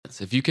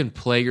balance. If you can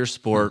play your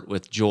sport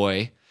with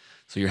joy,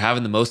 so you're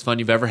having the most fun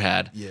you've ever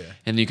had,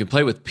 and you can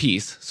play with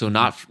peace, so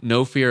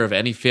no fear of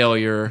any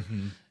failure,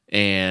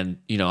 and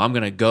I'm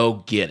going to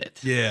go get it.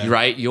 Yeah.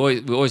 Right? We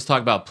always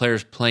talk about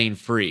players playing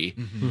free.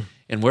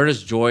 And where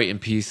does joy and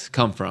peace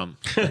come from?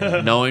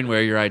 Knowing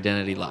where your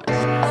identity lies.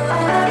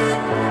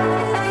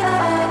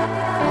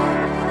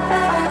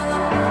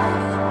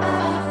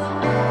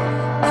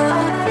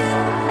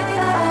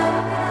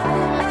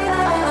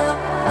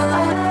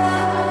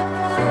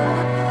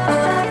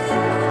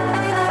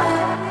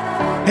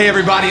 Hey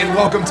everybody, and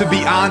welcome to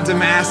Beyond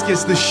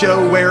Damascus, the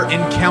show where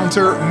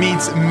encounter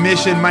meets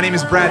mission. My name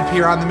is Brad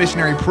Peer. I'm the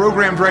missionary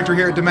program director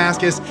here at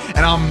Damascus,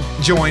 and I'm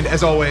joined,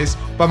 as always,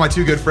 by my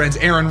two good friends,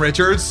 Aaron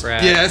Richards,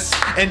 Brad. yes,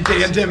 and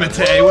Dan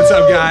Dimite. What's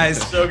up, guys?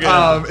 So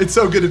good. It's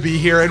so good to be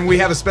here, and we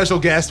have a special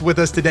guest with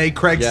us today,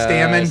 Craig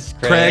Stammen.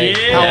 Craig,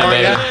 Yeah, how are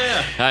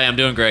you? Hi, I'm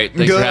doing great.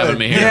 Thanks for having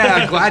me here.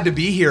 Yeah, glad to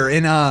be here.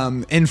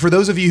 And for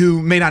those of you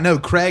who may not know,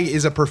 Craig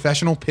is a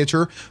professional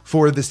pitcher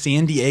for the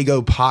San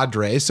Diego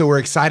Padres. So we're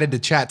excited to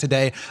chat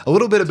today a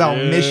little bit about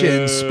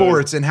mission,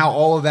 sports, and how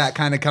all of that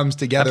kind of comes I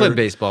together. played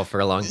baseball for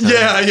a long time.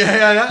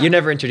 Yeah. You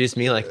never introduced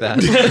me like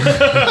that.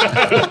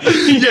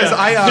 Yes,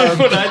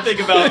 When I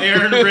think about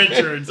Aaron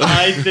Richards,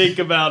 I think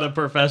about a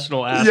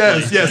professional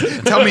athlete.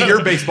 yes. Tell me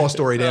your baseball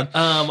story, Dan.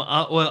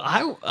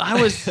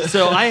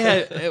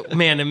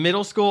 In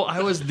middle school,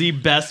 I was the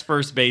best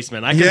first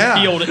baseman. I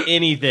could field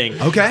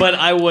anything. Okay. But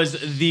I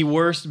was the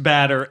worst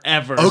batter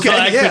ever. Okay, So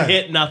I yeah. could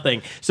hit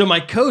nothing. So my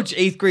coach,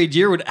 8th grade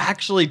year, would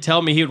actually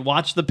tell me, he would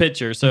watch the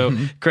pitcher. So,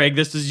 Craig,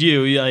 this is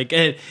you.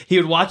 And he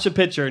would watch the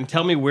pitcher and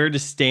tell me where to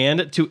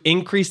stand to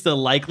increase the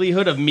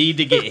likelihood of me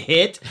to get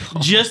hit,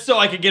 just so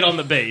I could get on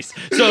the base.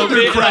 So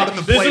crowding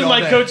the this plate is all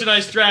my day. coach and I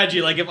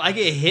strategy. Like, if I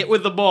get hit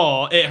with the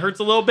ball, it hurts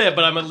a little bit,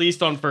 but I'm at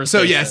least on first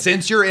So base. yeah,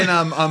 since you're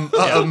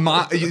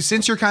in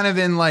since you're kind of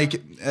in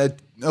like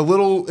a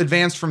little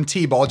advanced from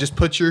T-ball, just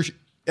put your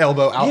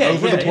elbow out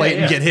over the plate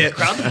and get hit,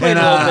 Crowd the plate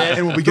a little bit.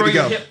 and we'll be good Throw to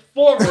go. your hip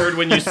forward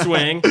when you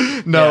swing.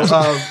 No,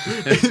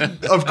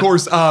 of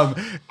course.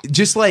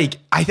 Just like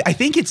I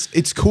think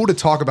it's cool to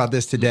talk about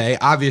this today.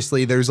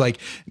 Obviously, there's like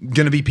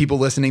going to be people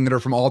listening that are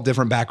from all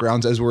different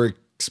backgrounds, as we're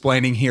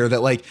explaining here,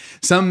 that like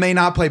some may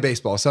not play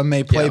baseball, some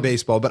may play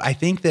baseball, but I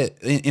think that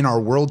in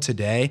our world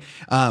today,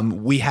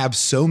 we have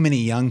so many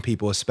young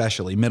people,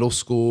 especially middle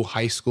school,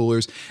 high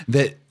schoolers,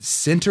 that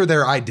center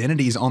their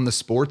identities on the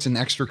sports and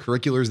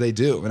extracurriculars they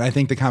do. And I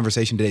think the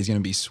conversation today is going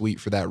to be sweet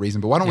for that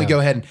reason. But why don't we go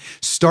ahead and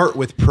start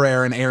with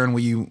prayer? And Aaron,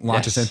 will you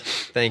launch us in?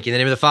 Thank you. In the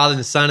name of the Father, and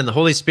the Son, and the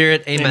Holy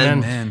Spirit. Amen.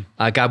 Amen.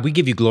 God, we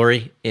give you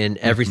glory in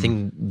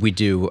everything we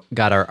do.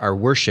 God, our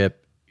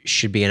worship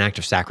should be an act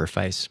of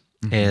sacrifice.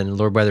 And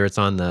Lord, whether it's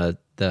on the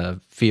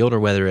field or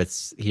whether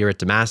it's here at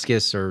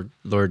Damascus, or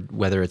Lord,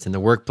 whether it's in the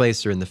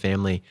workplace or in the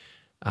family,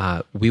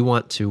 we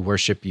want to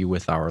worship you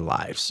with our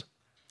lives.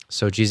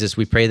 So Jesus,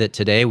 we pray that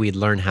today we'd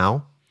learn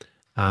how,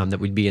 that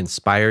we'd be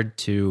inspired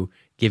to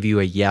give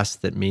you a yes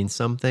that means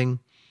something.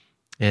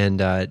 And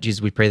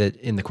Jesus, we pray that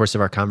in the course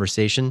of our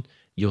conversation,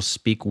 you'll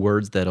speak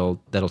words that'll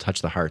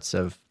touch the hearts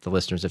of the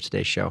listeners of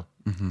today's show.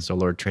 So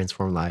Lord,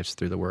 transform lives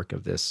through the work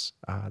of this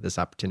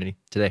opportunity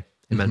today.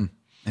 Amen.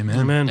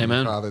 Amen.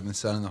 Amen. Father, and the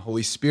Son, and the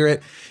Holy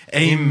Spirit.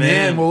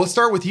 Amen. Well, let's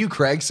start with you,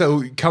 Craig.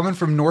 So, coming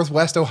from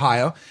Northwest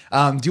Ohio,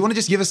 do you want to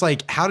just give us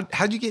like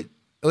how'd you get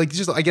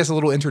just I guess a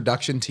little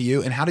introduction to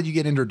you, and how did you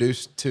get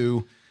introduced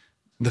to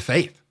the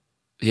faith?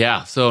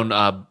 Yeah.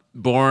 So,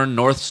 born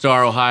North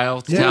Star, Ohio.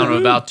 It's a town of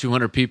about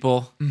 200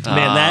 people. Man,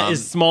 that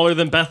is smaller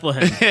than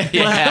Bethlehem.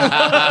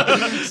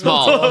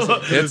 Small.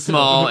 It's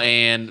small,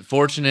 and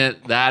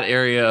fortunate that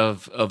area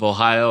of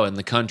Ohio and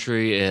the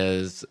country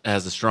has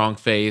a strong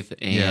faith,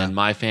 and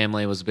my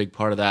family was a big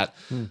part of that.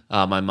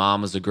 My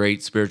mom was a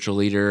great spiritual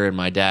leader, and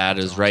my dad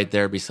is right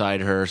there beside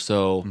her.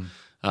 So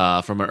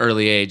from an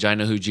early age, I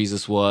knew who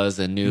Jesus was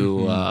and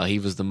knew he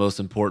was the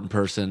most important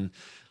person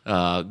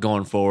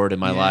going forward in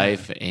my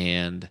life,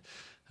 and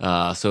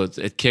so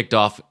it kicked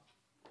off.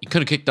 You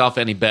couldn't have kicked off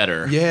any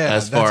better.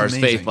 As far as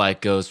faith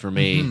life goes for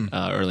me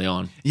early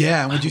on.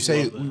 Yeah, and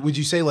would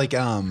you say like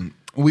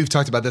we've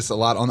talked about this a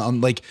lot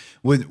on like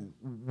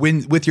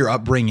with your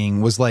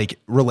upbringing, was like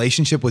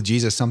relationship with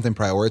Jesus something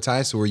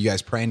prioritized? So were you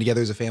guys praying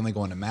together as a family,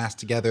 going to mass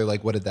together?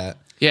 Like what did that?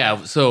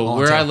 Yeah, so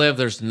where I live,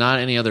 there's not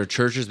any other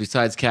churches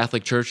besides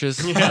Catholic churches,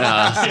 basically.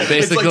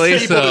 It's like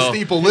steeple to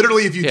steeple.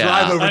 Literally, if you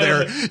drive over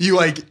there,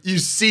 you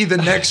see the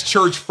next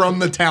church from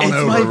the town It's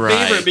over.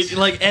 my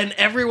favorite. And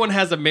everyone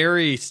has a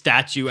Mary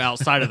statue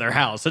outside of their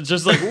house. It's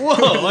just like,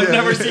 whoa, I've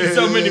never seen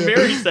so many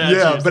Mary statues.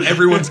 Yeah, but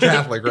everyone's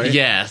Catholic, right?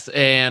 Yes,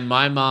 and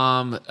my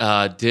mom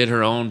did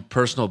her own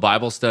personal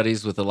Bible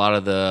studies with a lot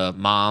of the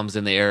moms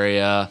in the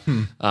area.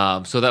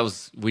 So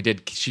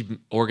she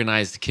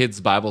organized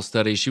kids' Bible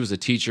studies. She was a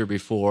teacher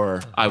before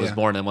I was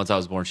born, and once I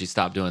was born, she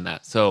stopped doing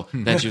that. So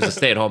then she was a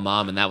stay-at-home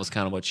mom, and that was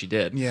kind of what she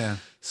did. Yeah.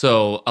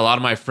 So a lot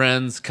of my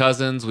friends,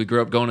 cousins, we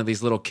grew up going to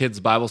these little kids'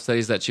 Bible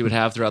studies that she would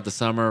have throughout the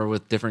summer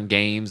with different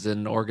games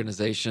and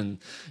organization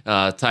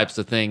types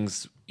of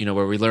things,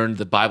 where we learned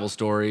the Bible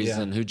stories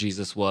and who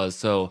Jesus was.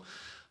 So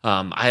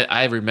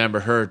I remember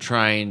her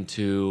trying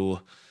to,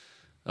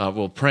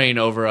 praying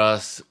over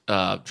us,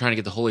 trying to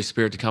get the Holy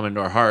Spirit to come into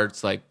our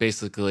hearts, like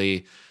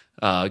basically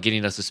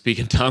getting us to speak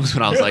in tongues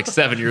when I was like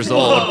 7 years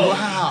old.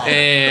 Wow.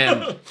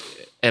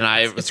 And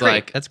I was great.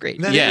 like, That's great.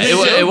 Yeah,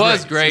 it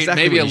was great.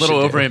 Exactly Maybe a what you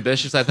little should do.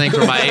 overambitious, I think,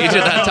 for my age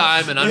at that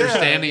time and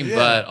understanding. yeah.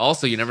 But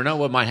also, you never know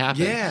what might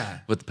happen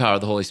with the power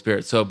of the Holy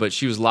Spirit. So, but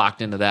she was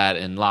locked into that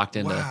and locked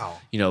into,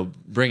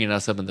 bringing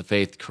us up in the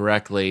faith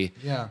correctly.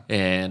 Yeah.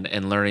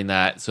 And learning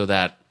that so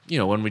that,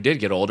 when we did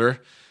get older,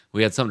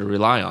 we had something to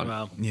rely on.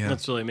 Wow, Yeah.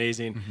 that's really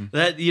amazing.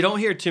 That you don't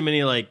hear too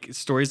many like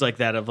stories like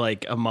that of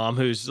like a mom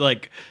who's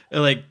like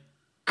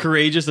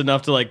courageous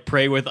enough to like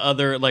pray with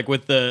other like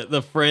with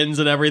the friends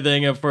and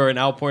everything and for an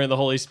outpouring of the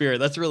Holy Spirit.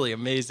 That's really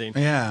amazing.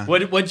 Yeah.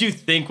 What'd you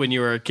think when you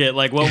were a kid?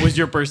 Like, what was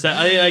your percent?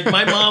 Like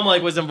my mom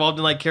like was involved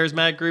in like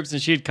charismatic groups,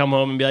 and she'd come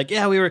home and be like,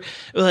 "Yeah, we were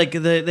like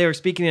they were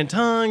speaking in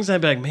tongues." And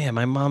I'd be like, "Man,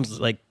 my mom's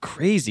like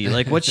crazy.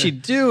 Like, what'd she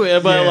do?"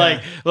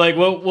 But like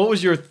what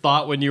was your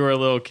thought when you were a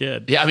little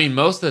kid? Yeah, I mean,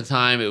 most of the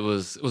time it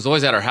was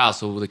always at our house.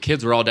 So the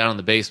kids were all down in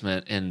the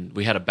basement, and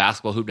we had a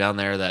basketball hoop down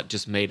there that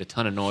just made a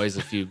ton of noise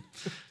if you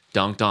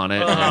dunked on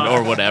it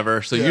or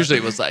whatever. So usually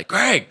it was like,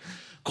 Greg,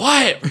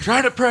 quiet, we're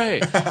trying to pray.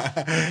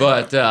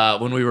 But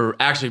when we were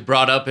actually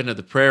brought up into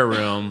the prayer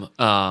room,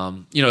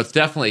 it's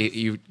definitely,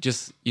 you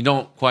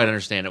don't quite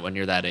understand it when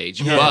you're that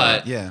age.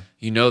 But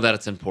you know that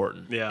it's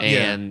important. Yeah.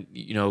 And,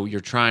 you're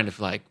trying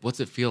to like,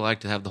 what's it feel like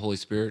to have the Holy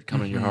Spirit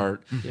come in your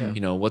heart?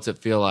 What's it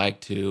feel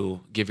like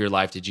to give your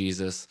life to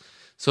Jesus?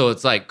 So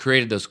it's like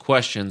created those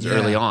questions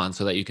early on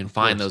so that you can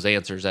find those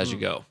answers as you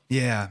go.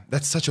 Yeah,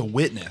 that's such a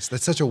witness.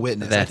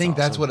 I think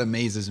that's what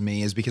amazes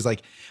me is because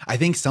like I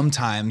think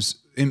sometimes,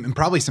 and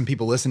probably some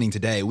people listening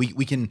today,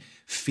 we can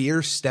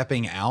fear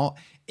stepping out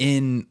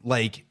in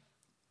like,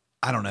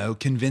 I don't know,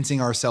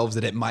 convincing ourselves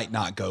that it might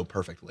not go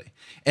perfectly.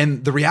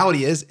 And the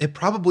reality is it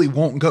probably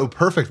won't go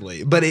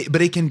perfectly, but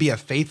it can be a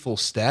faithful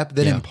step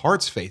that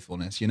imparts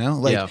faithfulness,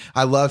 Like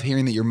I love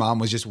hearing that your mom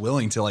was just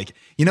willing to like,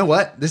 you know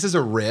what, this is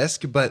a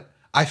risk, but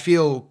I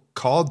feel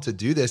called to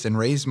do this and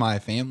raise my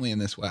family in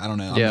this way. I don't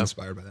know. I'm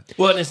inspired by that.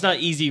 Well, and it's not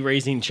easy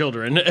raising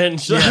children.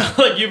 And so,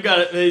 like you've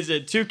got, is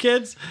it 2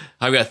 kids?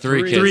 I've got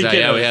three kids. Three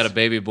Yeah, we kiddos. had a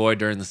baby boy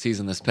during the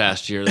season this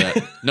past year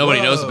that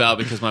nobody knows about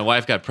because my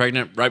wife got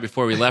pregnant right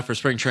before we left for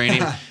spring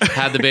training,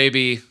 had the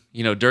baby,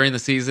 during the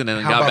season, and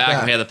then got about back that?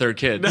 and we had the third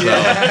kid.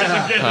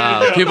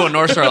 So people in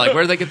North Star are like,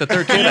 where did they get the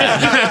third kid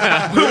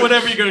at?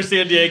 Whenever you go to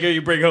San Diego,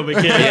 you bring home a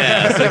kid.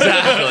 Yes,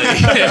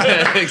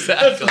 exactly.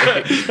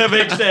 Exactly. That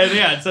makes sense.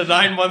 Yeah, it's a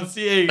 9 months.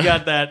 Yeah, you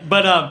got that.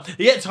 But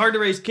it's hard to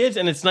raise kids,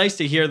 and it's nice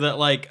to hear that,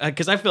 like,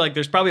 because I feel like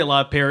there's probably a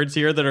lot of parents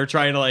here that are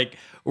trying to like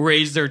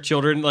raise their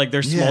children, like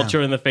their small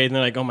children in the faith, and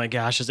they're like, oh my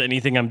gosh, is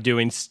anything I'm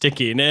doing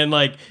sticking? And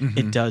like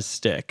it does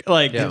stick.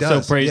 Like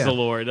so praise the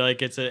Lord.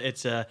 Like it's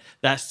a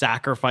that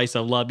sacrifice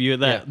of love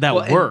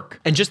that work.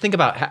 And just think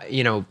about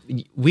how,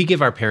 we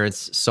give our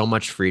parents so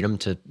much freedom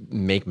to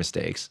make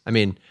mistakes. I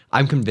mean,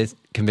 I'm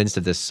convinced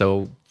of this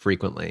so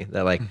frequently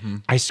that like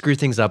I screw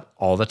things up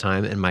all the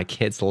time and my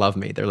kids love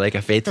me. They're like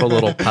a faithful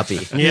little puppy.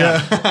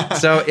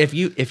 So if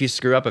you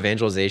screw up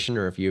evangelization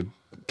or if you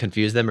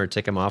confuse them or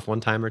tick them off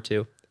one time or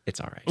two, it's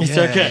all right. It's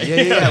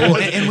okay. Yeah. Well,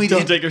 and we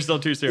don't take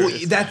yourself too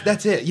serious. Well,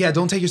 that's it. Yeah,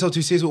 don't take yourself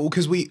too seriously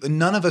because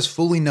none of us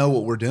fully know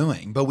what we're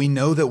doing, but we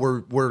know that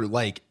we're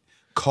like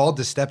called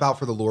to step out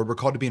for the Lord. We're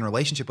called to be in a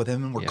relationship with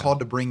Him, and we're called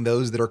to bring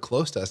those that are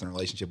close to us in a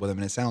relationship with Him.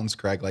 And it sounds,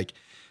 Craig, like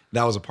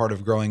that was a part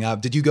of growing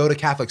up. Did you go to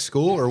Catholic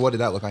school, or what did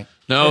that look like?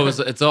 No,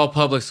 it's all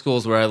public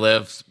schools where I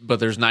live, but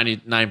there's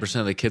 99%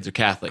 of the kids are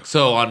Catholic.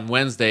 So on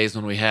Wednesdays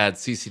when we had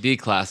CCD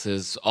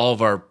classes, all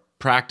of our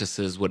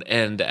practices would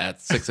end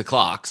at 6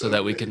 o'clock so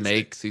that we could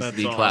make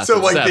CCD classes.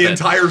 So like 7. the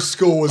entire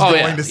school was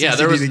going to CCD yeah,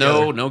 there was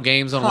together. no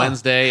games on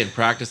Wednesday, and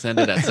practice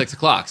ended at 6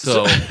 o'clock.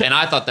 So, and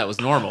I thought that was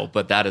normal,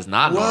 but that is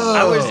not normal.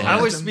 I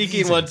was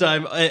speaking one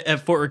time at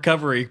Fort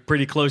Recovery,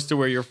 pretty close to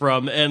where you're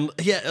from, and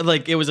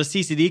like it was a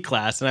CCD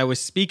class, and I was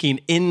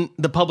speaking in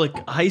the public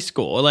high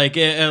school, like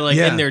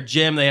in their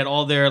gym. They had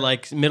all their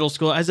like middle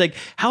school. I was like,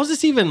 how is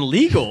this even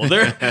legal?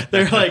 They're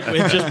like,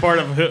 it's just part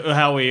of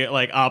how we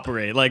like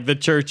operate. Like the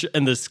church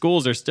and the schools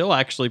are still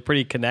actually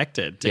pretty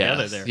connected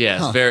together there.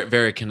 Yes, very,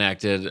 very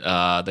connected.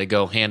 They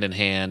go hand in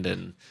hand,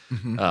 and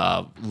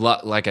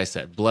like I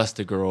said, blessed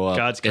to grow up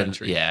God's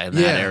country. in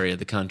that area of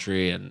the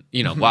country. And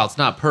while it's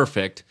not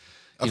perfect,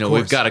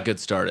 we've got a good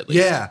start at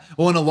least. Yeah.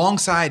 Well, and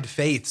alongside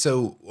faith.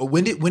 So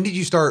when did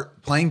you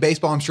start playing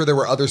baseball? I'm sure there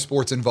were other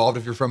sports involved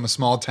if you're from a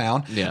small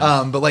town.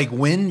 Yeah. But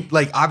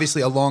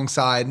obviously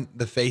alongside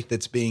the faith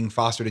that's being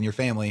fostered in your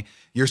family,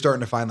 you're starting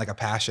to find like a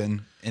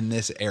passion in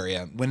this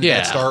area. When did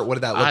that start? What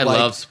did that look like? I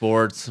love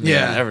sports.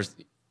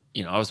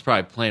 I was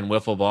probably playing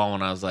wiffle ball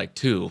when I was like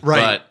 2.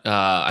 Right.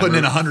 But putting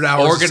in 100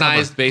 hours.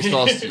 Organized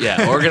baseball.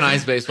 Yeah,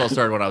 organized baseball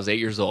started when I was 8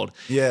 years old.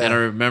 Yeah. And I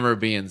remember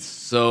being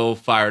so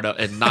fired up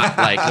and not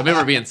like I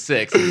remember being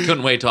 6 and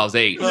couldn't wait till I was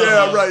 8.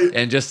 Yeah, right.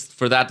 And just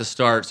for that to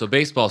start, so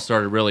baseball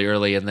started really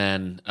early, and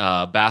then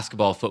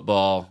basketball,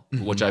 football,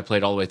 which I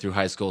played all the way through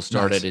high school,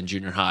 started in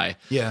junior high.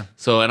 Yeah.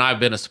 So, and I've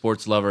been a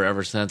sports lover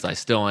ever since. I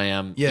still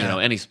am. Yeah.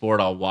 Any sport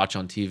I'll watch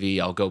on TV,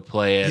 I'll go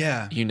play it.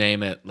 Yeah. You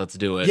name it, let's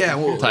do it. Yeah,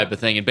 well, type of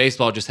thing. And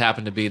baseball just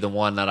happened to be the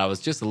one that I was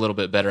just a little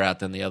bit better at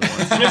than the other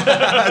ones.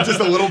 Just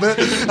a little bit.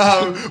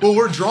 Well,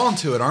 we're drawn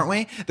to it, aren't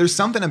we? There's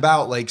something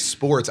about like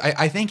sports.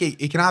 I think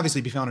it can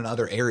obviously be found in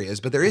other areas,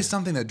 but there is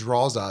something that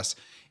draws us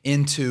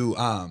into,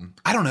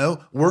 I don't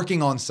know,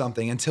 working on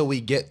something until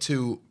we get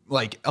to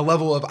like a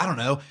level of, I don't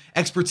know,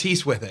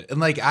 expertise with it. And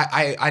like,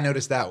 I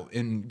noticed that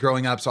in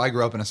growing up. So I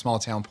grew up in a small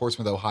town,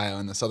 Portsmouth, Ohio,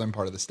 in the southern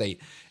part of the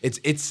state.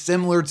 It's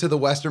similar to the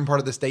western part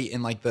of the state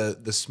in like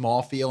the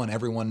small feel and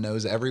everyone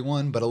knows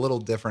everyone, but a little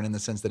different in the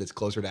sense that it's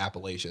closer to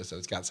Appalachia. So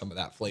it's got some of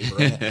that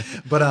flavor in it.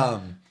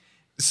 But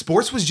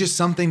sports was just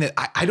something that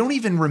I don't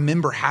even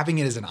remember having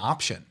it as an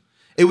option.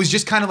 It was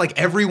just kind of like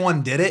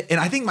everyone did it. And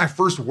I think my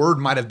first word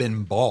might have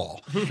been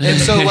ball.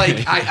 And so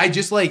like, I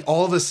just like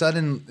all of a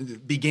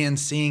sudden began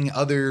seeing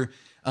other,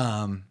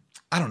 I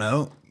don't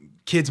know,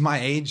 kids my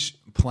age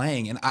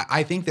playing. And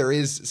I think there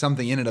is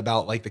something in it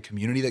about like the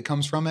community that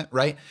comes from it,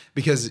 right?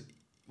 Because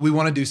we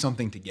want to do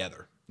something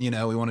together. We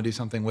want to do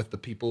something with the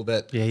people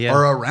that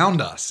are around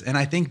us. And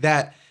I think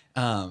that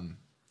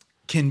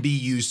can be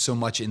used so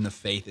much in the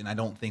faith. And I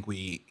don't think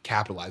we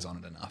capitalize on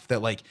it enough.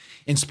 That like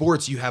in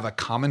sports, you have a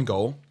common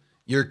goal.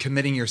 You're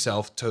committing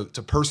yourself to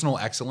personal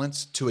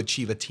excellence to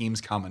achieve a team's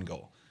common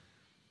goal.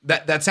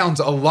 That sounds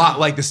a lot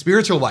like the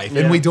spiritual life,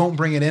 and we don't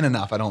bring it in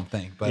enough, I don't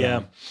think. But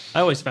I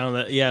always found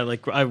that. Yeah,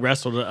 like I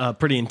wrestled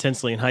pretty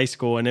intensely in high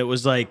school, and it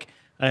was like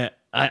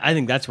I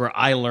think that's where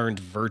I learned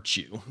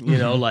virtue.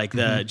 Like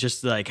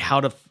just like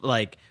how to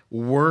like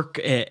work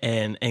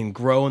and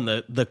grow in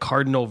the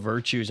cardinal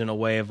virtues in a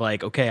way of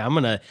like, okay, I'm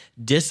gonna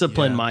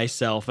discipline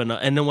myself, and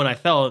then when I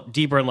fell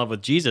deeper in love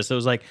with Jesus, it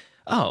was like,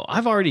 oh,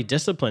 I've already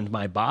disciplined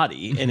my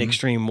body in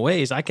extreme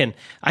ways. I can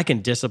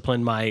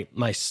discipline my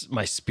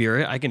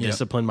spirit. I can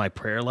discipline my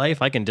prayer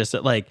life. I can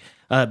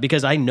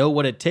because I know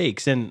what it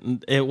takes.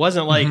 And it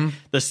wasn't like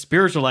the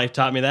spiritual life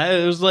taught me that.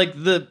 It was like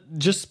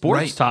just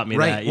sports taught me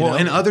that. Well,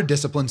 and other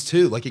disciplines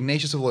too. Like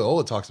Ignatius of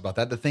Loyola talks about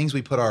that. The things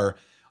we put our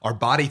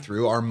body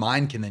through, our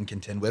mind can then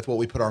contend with. What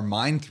we put our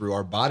mind through,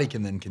 our body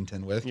can then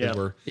contend with. Yeah.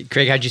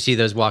 Craig, how'd you see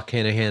those walk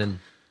hand in hand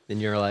in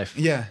your life?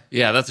 Yeah,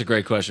 that's a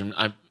great question.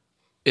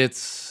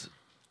 It's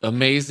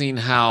amazing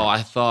how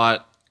I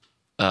thought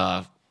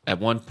at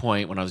one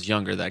point when I was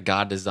younger that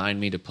God designed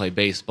me to play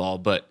baseball,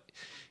 but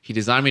he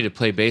designed me to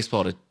play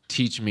baseball to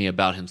teach me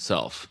about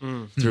himself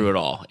through it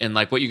all. And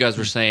like what you guys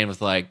were saying with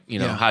like,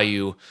 how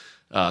you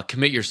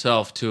commit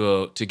yourself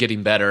to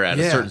getting better at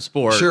a certain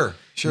sport. Sure.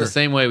 In the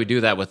same way we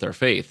do that with our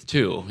faith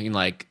too. I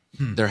mean,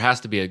 there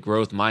has to be a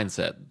growth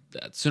mindset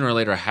that sooner or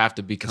later I have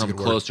to become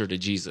closer to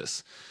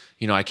Jesus.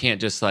 I can't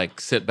just like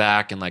sit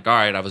back and like, all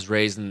right, I was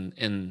raised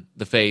in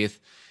the faith,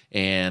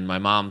 and my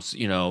mom's,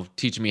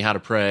 teaching me how to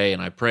pray,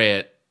 and I pray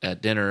it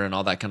at dinner and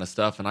all that kind of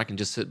stuff, and I can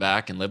just sit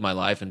back and live my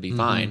life and be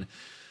fine.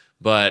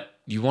 But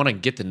you want to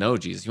get to know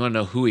Jesus. You want to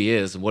know who he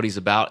is and what he's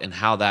about and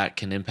how that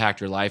can impact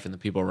your life and the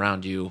people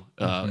around you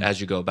as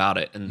you go about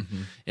it. And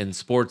in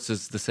sports,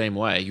 it's the same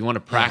way. You want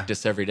to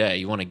practice every day.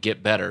 You want to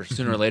get better.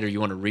 Sooner or later, you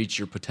want to reach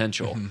your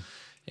potential.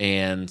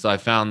 And so I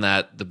found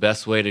that the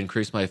best way to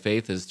increase my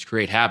faith is to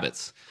create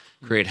habits.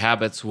 Create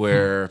habits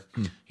where,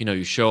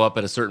 you show up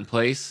at a certain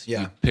place,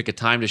 you pick a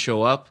time to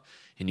show up,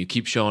 and you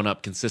keep showing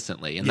up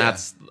consistently. And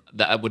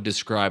that would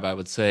describe, I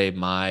would say,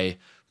 my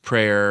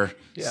prayer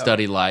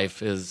study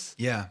life is,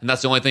 and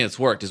that's the only thing that's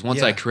worked is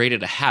once I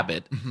created a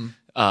habit,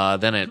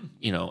 then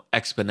it,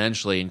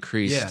 exponentially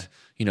increased,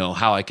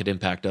 how I could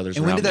impact others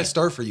And around when did that me.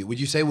 start for you? Would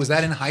you say, was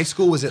that in high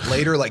school? Was it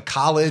later, like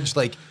college,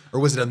 or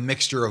was it a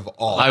mixture of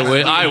all?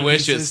 I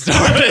wish it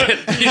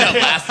started,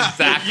 last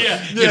exactly.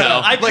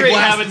 I create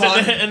habits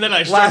and then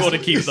I struggle to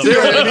keep them.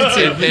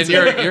 And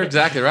you're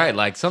exactly right.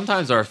 Like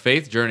sometimes our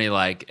faith journey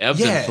like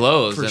ebbs and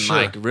flows, and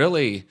like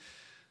really,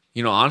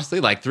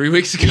 honestly, like 3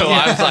 weeks ago,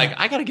 I was like,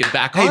 I got to get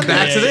back on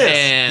back to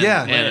this.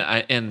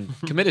 and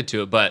committed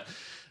to it. But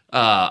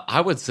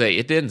I would say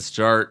it didn't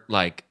start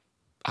like.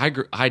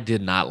 I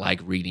did not like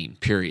reading,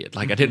 period.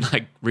 Like I didn't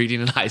like reading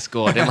in high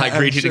school. I didn't like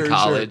reading in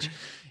college.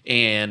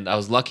 And I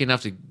was lucky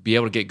enough to be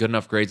able to get good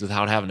enough grades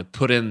without having to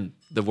put in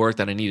the work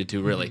that I needed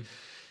to, really.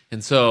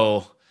 And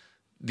so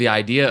the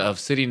idea of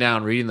sitting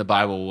down reading the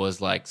Bible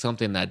was like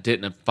something that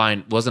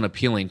wasn't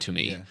appealing to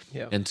me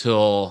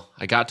until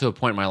I got to a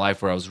point in my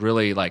life where I was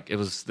really like,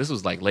 this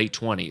was like late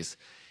 20s.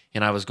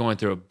 And I was going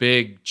through a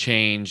big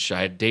change.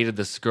 I had dated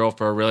this girl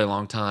for a really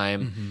long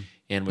time.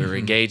 And we were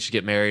engaged to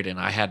get married, and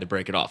I had to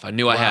break it off. I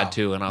knew I had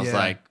to, and I was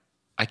like,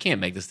 I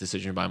can't make this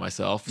decision by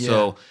myself.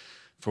 So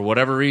for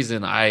whatever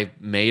reason, I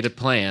made a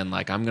plan.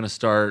 Like, I'm going to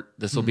start,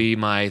 this will be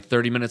my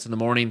 30 minutes in the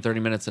morning,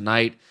 30 minutes at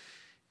night.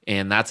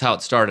 And that's how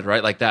it started,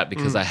 right? Like that,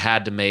 because I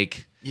had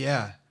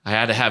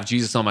to have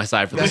Jesus on my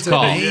side for this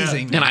call.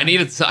 Amazing. And I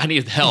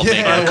needed help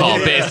making the call,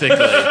 basically.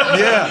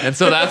 Yeah. And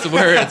so that's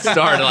where it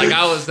started. Like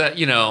I was at,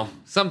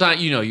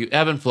 sometimes, you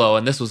ebb and flow,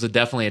 and this was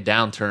definitely a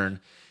downturn.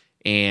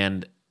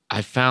 And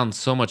I found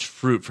so much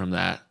fruit from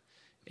that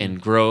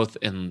and growth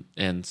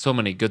and so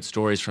many good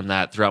stories from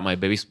that throughout my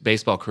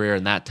baseball career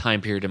and that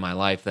time period in my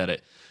life that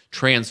it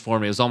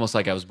transformed me. It was almost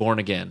like I was born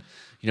again.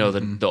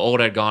 The old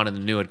had gone and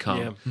the new had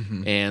come.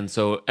 Yeah. And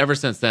so ever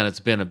since then, it's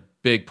been a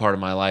big part of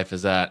my life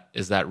is that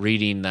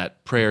reading,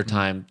 that prayer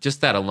time,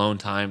 just that alone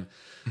time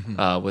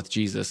with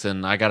Jesus.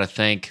 And I got to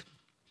thank,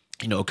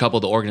 a couple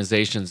of the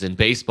organizations in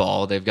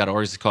baseball. They've got an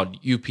organization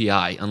called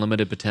UPI,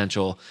 Unlimited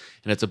Potential,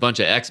 and it's a bunch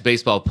of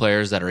ex-baseball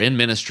players that are in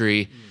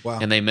ministry,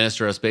 and they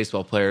minister us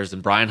baseball players.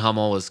 And Brian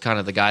Hummel was kind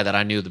of the guy that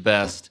I knew the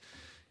best,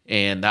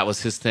 and that was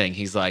his thing.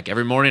 He's like,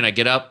 every morning I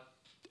get up,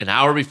 an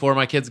hour before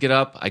my kids get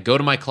up, I go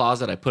to my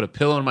closet, I put a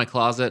pillow in my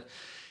closet,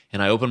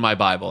 and I open my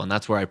Bible, and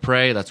that's where I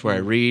pray, that's where I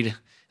read, and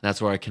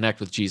that's where I connect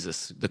with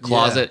Jesus. The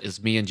closet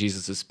is me and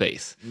Jesus'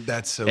 space.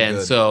 That's so and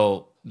good.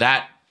 So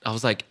that, I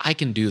was like, I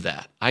can do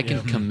that. I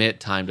can commit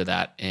time to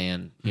that,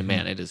 and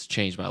man, it has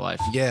changed my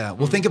life. Yeah.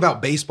 Well, think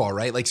about baseball,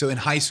 right? Like, so in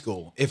high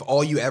school, if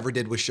all you ever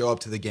did was show up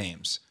to the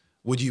games,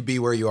 would you be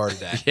where you are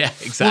today? Yeah,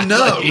 exactly.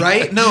 Well, no,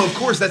 right? No, of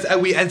course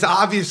it's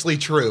obviously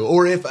true.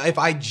 Or if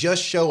I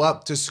just show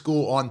up to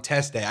school on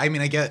test day, I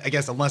mean, I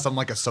guess unless I'm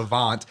like a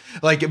savant,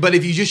 like, but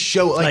if you just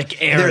show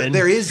like Aaron,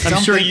 there is something.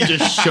 I'm sure you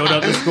just showed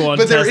up to school on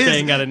test day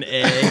and got an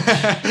A.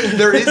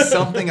 There is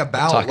something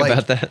about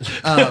about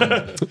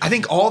that. I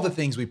think all the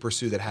things we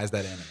pursue that has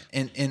that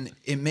in it, and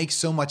it makes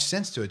so much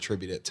sense to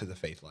attribute it to the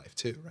faith life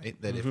too,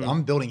 right? That if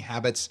I'm building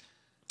habits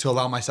to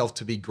allow myself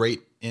to be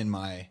great in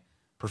my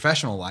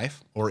professional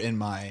life or in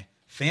my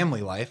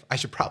family life, I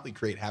should probably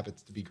create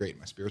habits to be great in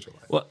my spiritual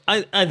life. Well,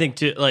 I think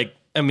too,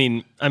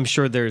 I'm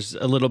sure there's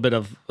a little bit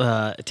of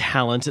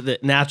talent,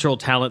 that natural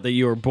talent that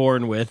you were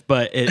born with,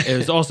 but it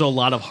was also a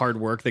lot of hard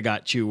work that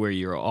got you where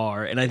you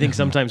are. And I think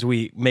sometimes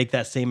we make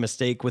that same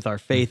mistake with our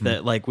faith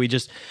that like we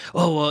just,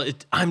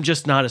 I'm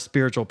just not a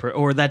spiritual person,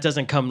 or that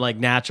doesn't come like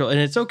natural. And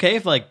it's okay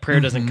if like prayer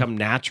doesn't come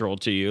natural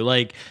to you.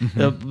 Like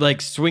like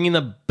swinging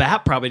the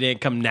bat probably didn't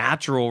come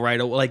natural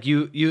right away. Like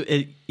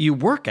you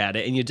work at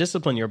it and you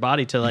discipline your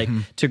body to like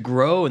to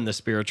grow in the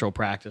spiritual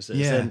practices.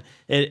 Yeah. And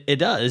it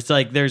does. It's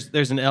like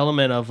there's an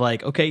element of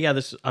like, okay, yeah,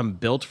 I'm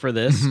built for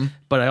this,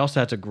 but I also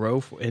have to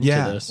grow into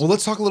this. Well,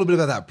 let's talk a little bit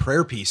about that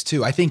prayer piece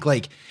too. I think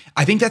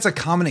that's a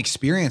common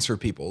experience for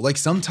people. Like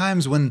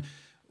sometimes when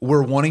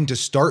we're wanting to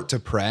start to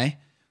pray,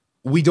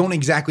 we don't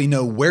exactly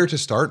know where to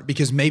start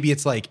because maybe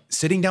it's like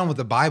sitting down with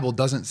the Bible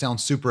doesn't sound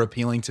super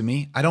appealing to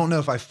me. I don't know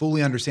if I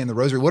fully understand the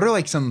rosary. What are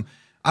like some,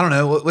 I don't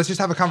know. Let's just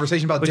have a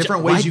conversation about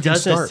different ways you can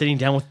start. Why doesn't sitting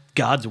down with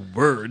God's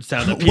word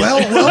sound appealing? Well,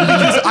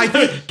 because I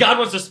think God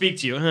wants to speak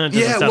to you. no,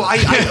 that's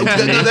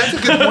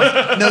a good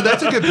point. No,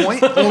 that's a good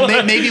point. Well,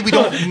 maybe we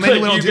don't. Maybe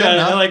we don't do that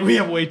enough. Like we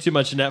have way too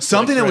much Netflix.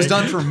 Something that was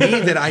done for me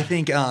that I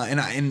think,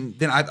 and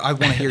then I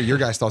want to hear your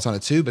guys' thoughts on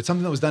it too. But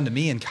something that was done to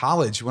me in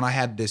college when I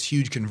had this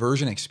huge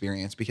conversion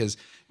experience, because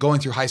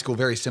going through high school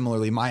very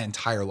similarly, my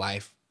entire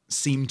life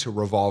seemed to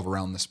revolve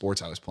around the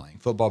sports I was playing: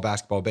 football,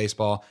 basketball,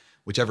 baseball.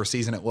 Whichever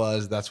season it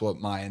was, that's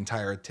what my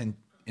entire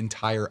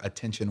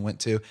attention went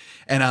to.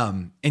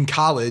 And in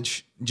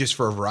college, just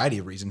for a variety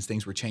of reasons,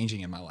 things were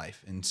changing in my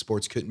life, and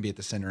sports couldn't be at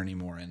the center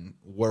anymore. And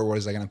where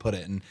was I going to put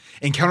it? And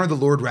encountered the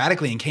Lord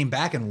radically and came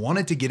back and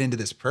wanted to get into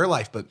this prayer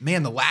life. But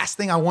man, the last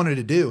thing I wanted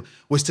to do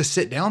was to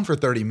sit down for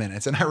 30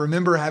 minutes. And I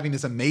remember having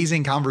this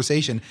amazing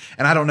conversation.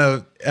 And I don't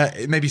know,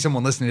 maybe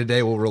someone listening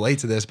today will relate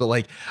to this, but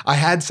like I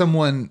had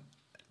someone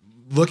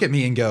look at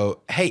me and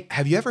go, "Hey,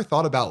 have you ever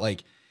thought about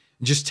like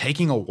just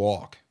taking a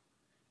walk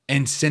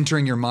and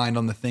centering your mind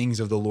on the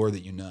things of the Lord that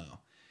you know?"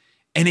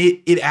 And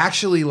it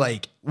actually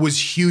like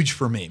was huge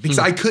for me because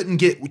I couldn't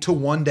get to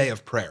one day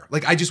of prayer.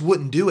 Like I just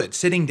wouldn't do it.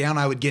 Sitting down,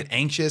 I would get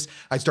anxious.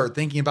 I'd start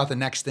thinking about the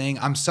next thing.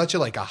 I'm such a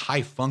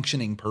high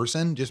functioning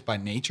person just by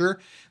nature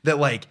that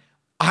like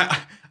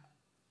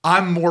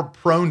I'm more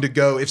prone to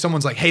go if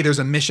someone's like, "Hey, there's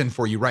a mission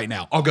for you right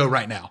now. I'll go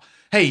right now."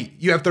 "Hey,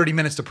 you have 30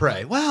 minutes to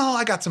pray." "Well,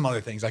 I got some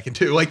other things I can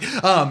do."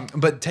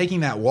 But taking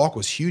that walk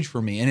was huge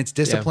for me, and it's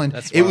discipline.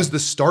 It was the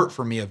start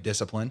for me of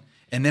discipline.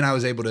 And then I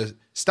was able to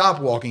stop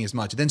walking as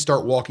much, then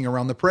start walking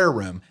around the prayer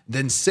room,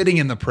 then sitting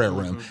in the prayer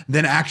room,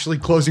 then actually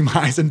closing my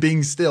eyes and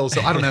being still. So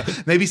I don't know,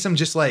 maybe some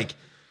just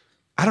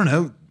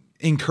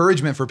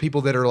encouragement for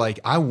people that are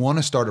like, I want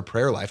to start a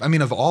prayer life. I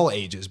mean, of all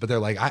ages, but they're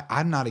like,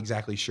 I'm not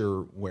exactly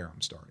sure where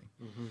I'm starting.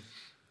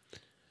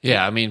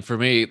 Yeah, I mean, for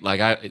me,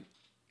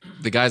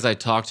 the guys I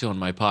talk to on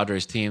my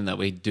Padres team that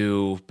we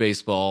do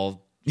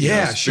baseball,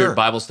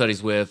 Bible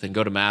studies with and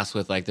go to mass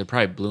with, like they're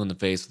probably blue in the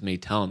face with me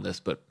telling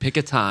this, but pick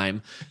a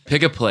time,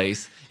 pick a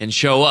place, and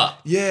show up.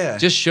 Yeah,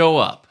 just show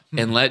up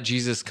and let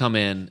Jesus come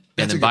in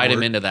and invite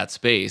him into that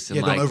space. And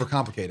don't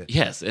overcomplicate it.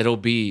 Yes, it'll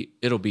be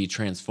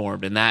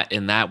transformed, and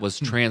that was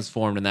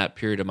transformed in that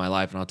period of my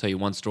life. And I'll tell you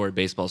one story,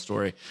 baseball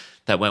story,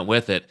 that went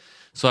with it.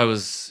 So I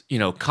was,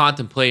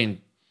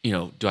 contemplating,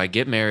 do I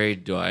get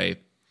married? Do I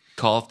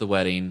call off the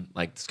wedding.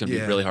 Like, it's going to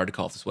be really hard to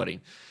call off this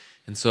wedding.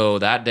 And so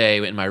that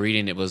day in my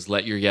reading, it was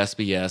let your yes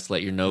be yes,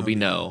 let your no be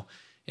no.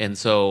 And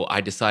so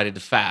I decided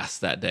to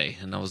fast that day.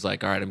 And I was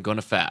like, all right, I'm going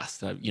to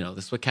fast.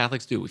 This is what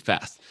Catholics do. We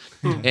fast.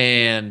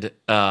 And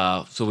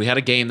so we had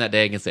a game that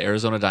day against the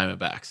Arizona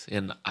Diamondbacks.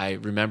 And I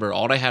remember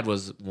all I had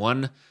was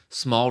one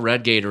small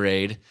red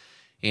Gatorade,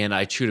 and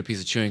I chewed a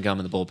piece of chewing gum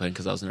in the bullpen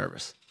because I was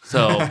nervous.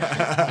 So,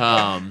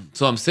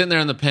 so I'm sitting there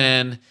in the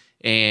pen,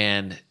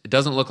 and it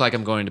doesn't look like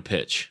I'm going to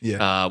pitch.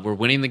 Yeah. We're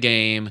winning the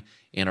game,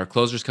 and our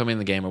closer's coming in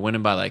the game. We're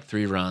winning by like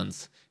 3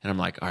 runs. And I'm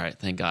like, all right,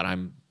 thank God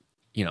I'm,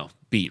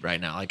 beat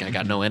right now. Like, I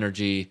got no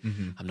energy.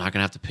 I'm not going to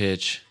have to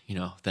pitch,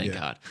 thank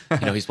God.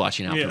 He's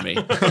watching out for me.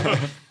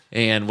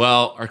 And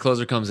well, our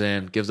closer comes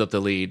in, gives up the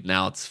lead.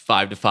 Now it's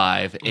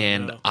 5-5,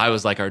 and I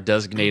was like our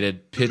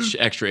designated pitch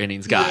extra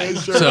innings guy.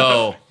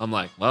 So I'm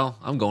like, well,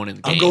 I'm going in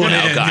the game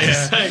now,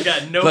 guys. Yeah. I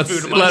got no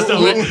food in my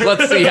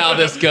Let's see how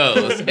this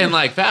goes. And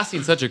like,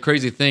 fasting's such a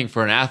crazy thing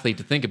for an athlete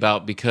to think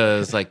about,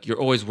 because like you're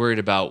always worried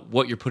about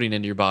what you're putting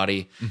into your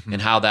body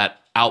and how that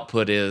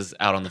output is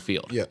out on the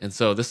field. Yeah. And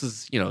so this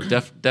is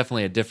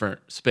definitely a different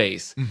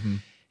space.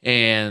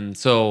 And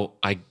so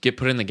I get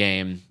put in the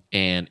game,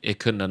 and it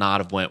couldn't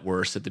not have went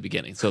worse at the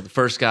beginning. So the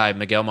first guy,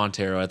 Miguel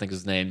Montero, I think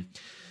his name,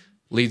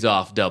 leads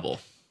off double.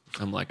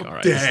 I'm like, all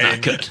right, it's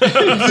not good.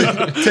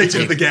 Takes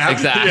you to the gap.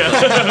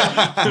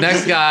 Exactly.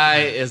 Next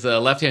guy is a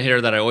left-hand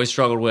hitter that I always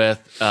struggled with.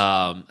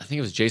 I think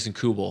it was Jason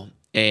Kubel.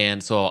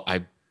 And so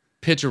I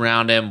pitch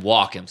around him,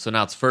 walk him. So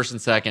now it's first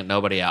and second,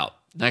 nobody out.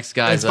 Next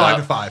guy's it's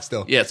 5-5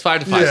 still. Yeah, it's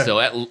 5-5 still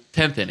at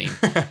 10th inning.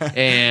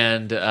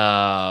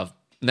 And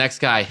next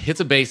guy hits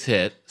a base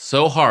hit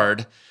so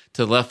hard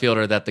to the left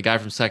fielder that the guy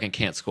from second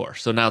can't score.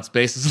 So now it's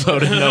bases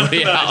loaded,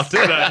 nobody out.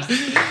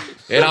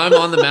 And I'm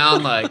on the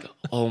mound like,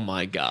 oh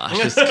my gosh,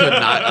 this could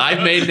not.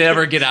 I may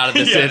never get out of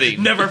this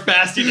inning. Never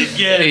fasting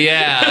again.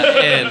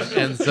 Yeah,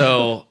 and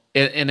so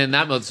and in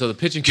that mode, so the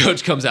pitching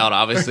coach comes out.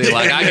 Obviously,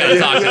 like I got to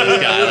talk to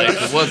this guy.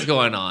 Like, what's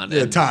going on?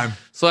 Yeah, and time.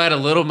 So I had a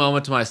little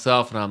moment to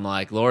myself, and I'm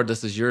like, Lord,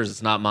 this is yours.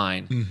 It's not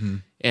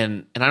mine.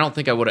 And I don't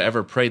think I would have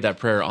ever prayed that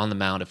prayer on the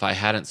mound if I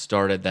hadn't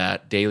started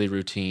that daily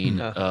routine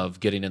of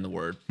getting in the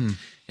Word.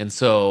 And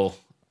so,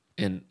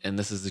 and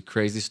this is a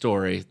crazy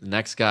story. The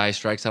next guy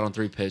strikes out on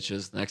 3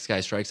 pitches. The next guy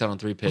strikes out on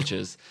 3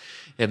 pitches.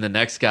 And the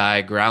next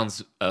guy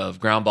ground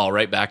ball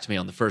right back to me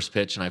on the first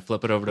pitch, and I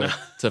flip it over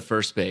to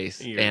first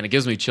base. And it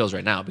gives me chills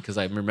right now, because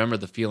I remember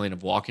the feeling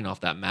of walking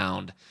off that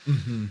mound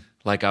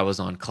like I was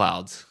on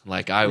clouds.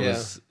 Like I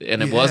was,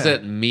 and it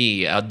wasn't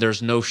me.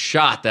 There's no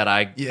shot that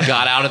I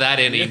got out of that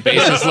inning,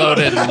 bases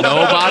loaded,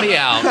 nobody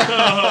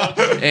out.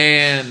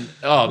 And,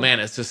 oh man,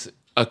 it's just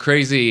a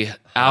crazy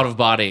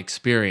out-of-body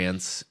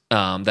experience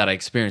that I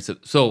experienced.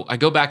 So I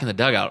go back in the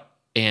dugout,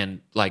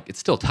 and like it's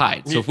still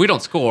tied. So if we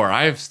don't score,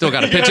 I've still got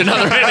to pitch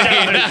another inning.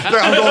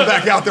 I'm going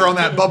back out there on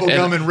that bubble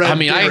gum and red. I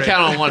mean, I can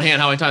count on one hand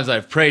how many times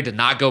I've prayed to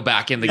not go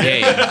back in the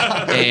game.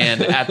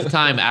 And at the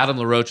time, Adam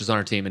LaRoche was on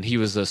our team, and he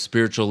was a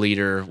spiritual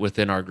leader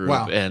within our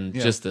group, and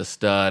just a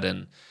stud,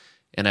 and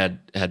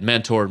had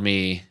mentored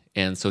me.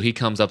 And so he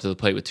comes up to the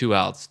plate with 2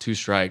 outs, 2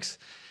 strikes,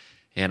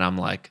 and I'm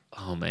like,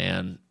 oh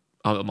man,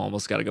 I'm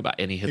almost got to go back.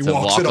 And he hits a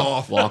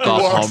walk-off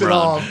home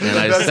run. And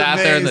I sat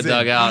there in the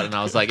dugout, and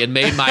I was like, it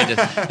made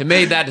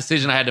that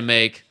decision I had to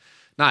make.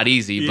 Not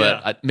easy,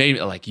 but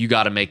maybe like you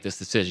got to make this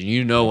decision.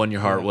 You know in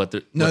your heart what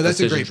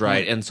decision's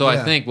right. And so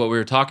I think what we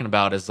were talking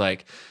about is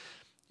like,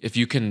 if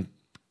you can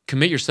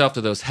commit yourself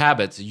to those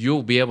habits,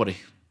 you'll be able to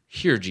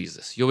hear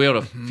Jesus. You'll be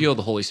able to feel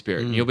the Holy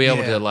Spirit. And you'll be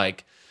able to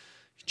like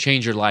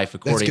change your life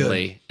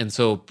accordingly. And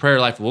so prayer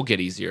life will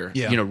get easier.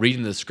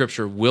 Reading the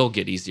scripture will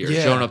get easier.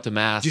 Showing up to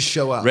mass, just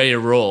show up, ready to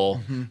roll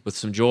with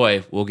some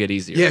joy will get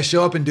easier. Yeah,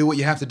 show up and do what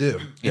you have to do,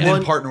 and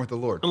then partner with the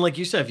Lord. And like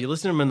you said, if you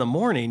listen to him in the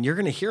morning, you're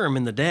going to hear him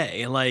in the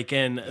day.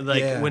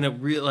 When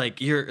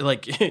it you're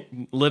like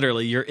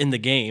literally you're in the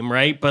game,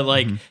 right? But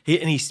like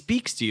he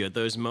speaks to you at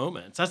those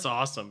moments. That's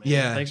awesome. Man.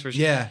 Yeah, thanks for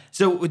sharing.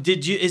 So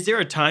is there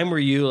a time where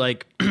you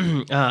like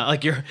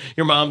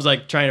your mom's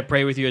like trying to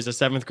pray with you as a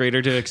 7th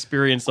grader to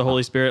experience the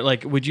Holy Spirit?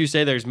 Like, would you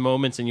say there's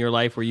moments in your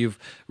life where you've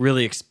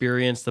really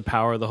experienced the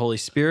power of the Holy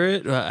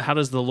Spirit? How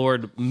does the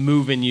Lord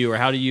move in you, or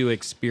how do you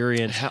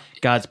experience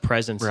God's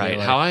presence? Right.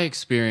 How I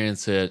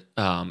experience it,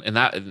 and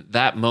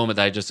that moment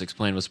that I just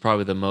explained was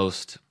probably the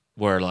most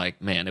where,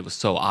 like, man, it was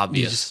so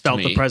obvious. You just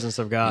felt the presence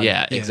of God.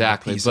 Yeah,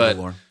 exactly.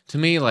 But to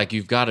me, like,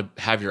 you've got to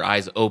have your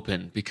eyes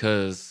open,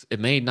 because it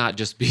may not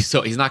just be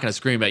so. He's not going to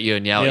scream at you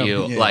and yell at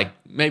you. Like,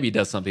 maybe he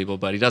does some people,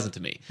 but he doesn't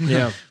to me.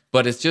 Yeah.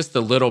 But it's just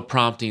the little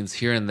promptings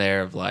here and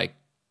there of like,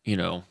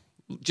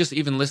 just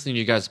even listening to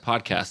you guys'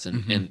 podcasts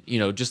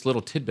and just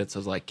little tidbits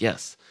of like,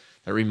 yes,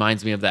 that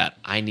reminds me of that.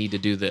 I need to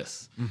do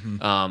this.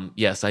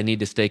 Yes, I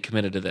need to stay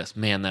committed to this.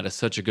 Man, that is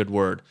such a good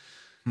word.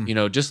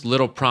 Just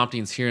little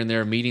promptings here and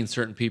there, meeting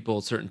certain people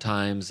at certain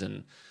times,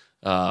 and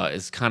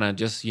is kind of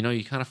just,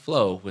 you kind of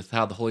flow with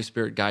how the Holy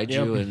Spirit guides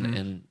you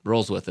and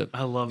rolls with it.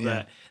 I love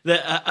that.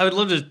 I would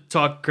love to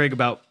talk, Craig,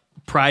 about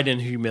pride and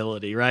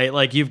humility, right?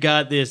 Like you've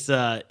got this,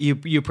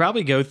 you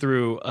probably go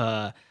through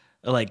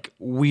like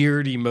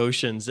weird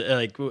emotions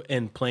like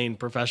in playing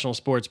professional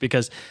sports,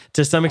 because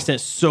to some extent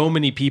so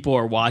many people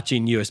are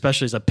watching you,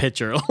 especially as a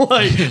pitcher.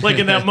 like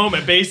in that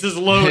moment, bases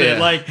loaded,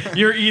 like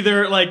you're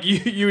either like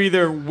you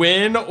either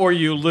win or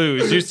you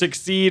lose, you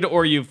succeed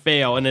or you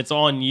fail, and it's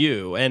on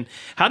you. And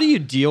how do you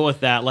deal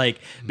with that? Like,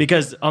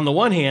 because on the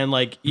one hand,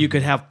 like you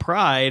could have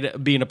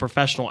pride being a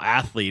professional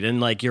athlete and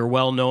like you're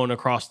well known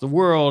across the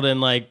world and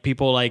like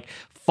people like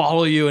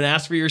follow you and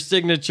ask for your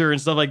signature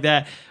and stuff like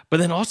that. But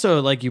then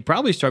also like you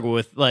probably struggle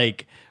with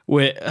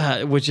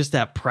with just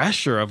that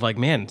pressure of like,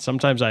 man,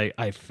 sometimes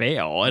I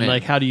fail. And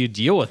like, how do you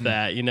deal with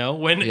that? You know,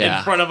 when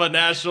in front of a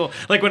national,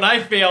 like when I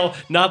fail,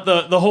 not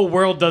the whole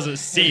world doesn't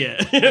see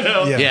it, you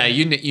know? Yeah.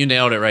 You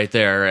nailed it right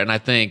there. And I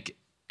think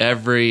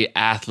every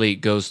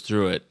athlete goes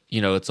through it.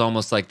 You know, it's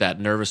almost like that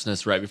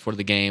nervousness right before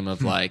the game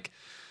of like,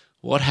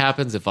 what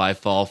happens if I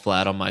fall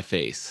flat on my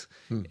face?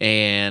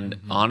 And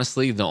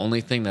honestly, the only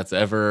thing that's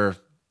ever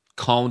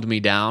calmed me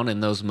down in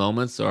those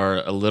moments are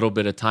a little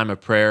bit of time of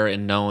prayer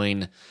and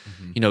knowing,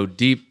 you know,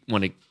 deep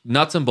when it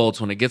nuts and bolts,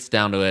 when it gets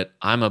down to it,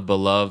 I'm a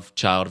beloved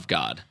child of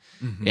God.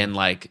 And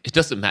like, it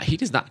doesn't matter. He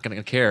is not going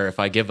to care if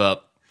I give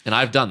up. And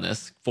I've done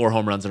this 4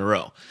 home runs in a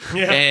row,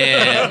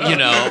 and you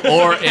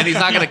know, and he's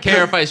not going to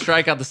care if I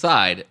strike out the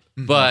side,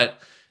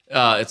 but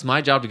it's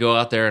my job to go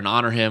out there and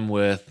honor him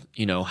with,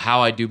 you know,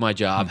 how I do my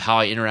job, how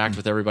I interact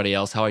with everybody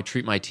else, how I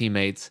treat my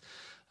teammates,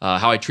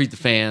 how I treat the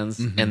fans,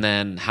 and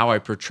then how I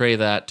portray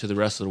that to the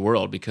rest of the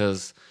world.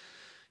 Because,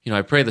 you know,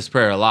 I pray this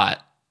prayer a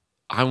lot.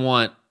 I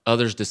want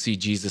others to see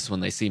Jesus when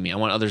they see me. I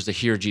want others to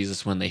hear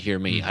Jesus when they hear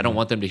me. I don't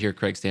want them to hear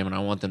Craig Stammen. I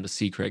want them to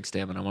see Craig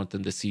Stammen. I want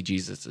them to see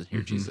Jesus and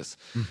hear Jesus.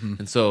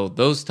 And so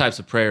those types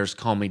of prayers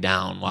calm me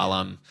down while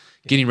I'm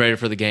getting ready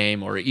for the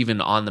game or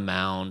even on the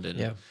mound.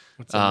 And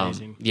That's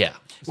amazing. Yeah.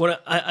 Well,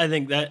 I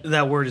think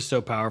that word is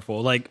so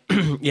powerful. Like,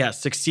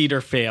 succeed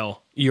or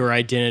fail, your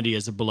identity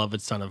as a beloved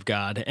son of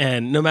God.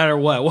 And no matter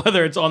what,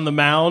 whether it's on the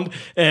mound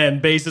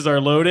and bases are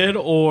loaded,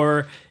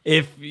 or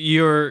if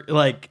you're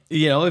like,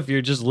 you know, if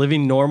you're just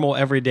living normal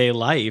everyday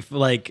life,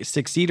 like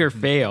succeed or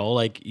fail,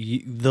 like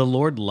the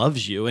Lord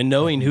loves you, and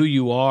knowing who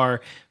you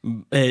are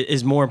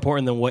is more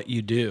important than what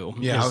you do.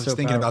 Yeah, I was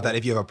thinking about that.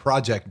 If you have a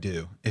project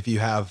due, if you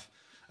have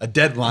a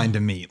deadline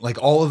to meet,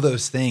 like all of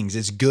those things,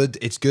 it's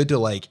good to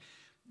like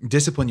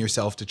discipline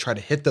yourself to try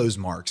to hit those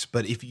marks.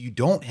 But if you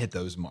don't hit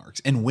those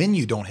marks, and when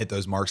you don't hit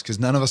those marks, because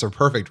none of us are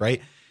perfect, right?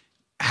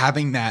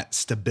 Having that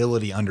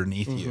stability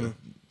underneath you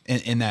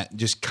and that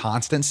just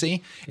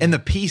constancy and the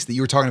peace that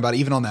you were talking about,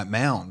 even on that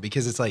mound,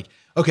 because it's like,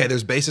 okay,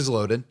 there's bases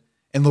loaded,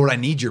 and Lord, I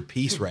need your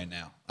peace right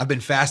now. I've been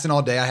fasting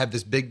all day. I have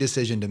this big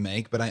decision to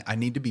make, but I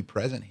need to be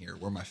present here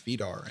where my feet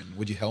are. And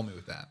would you help me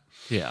with that?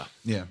 Yeah.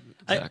 Yeah.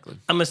 Exactly.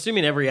 I'm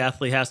assuming every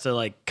athlete has to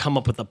like come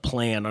up with a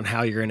plan on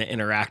how you're going to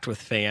interact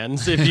with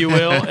fans, if you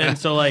will. And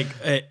so like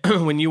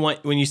when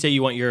you say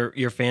you want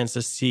your fans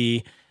to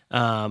see,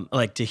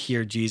 like to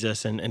hear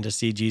Jesus and to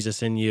see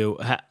Jesus in you,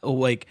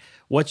 like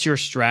what's your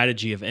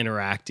strategy of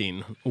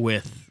interacting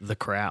with the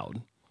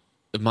crowd?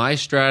 My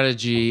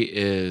strategy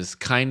is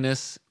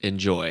kindness and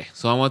joy.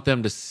 So I want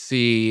them to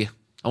see,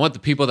 I want the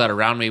people that are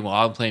around me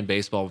while I'm playing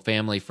baseball,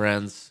 family,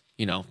 friends,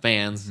 you know,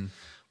 fans, I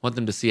want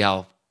them to see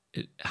how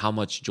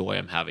much joy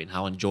I'm having,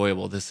 how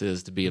enjoyable this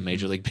is to be a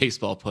Major League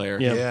Baseball player,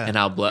 and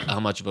how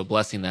much of a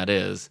blessing that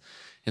is.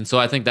 And so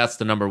I think that's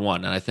the number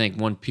one. And I think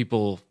when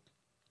people,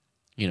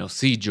 you know,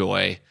 see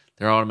joy,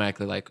 they're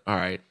automatically like, all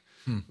right,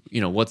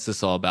 you know, what's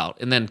this all about?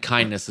 And then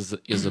kindness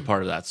is a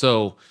part of that.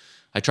 So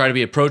I try to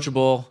be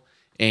approachable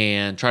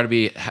and try to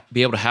be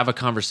able to have a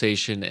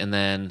conversation. And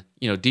then,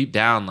 you know, deep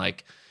down,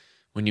 like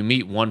when you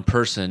meet one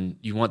person,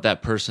 you want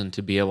that person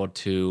to be able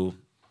to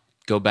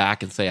go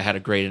back and say, I had a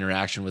great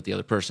interaction with the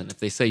other person. If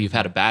they say you've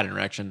had a bad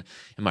interaction,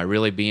 am I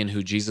really being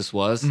who Jesus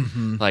was?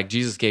 Like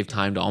Jesus gave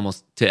time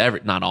to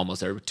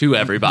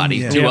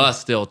everybody, to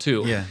us still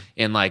too. Yeah.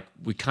 And like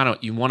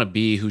you want to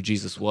be who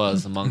Jesus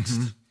was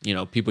amongst, you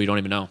know, people you don't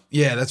even know.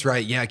 Yeah, that's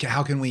right. Yeah.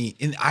 How can we,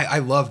 and I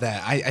love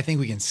that. I think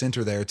we can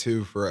center there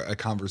too for a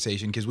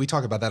conversation, because we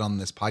talk about that on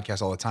this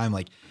podcast all the time.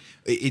 Like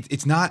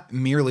it's not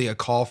merely a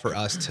call for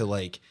us to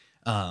like,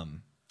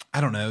 I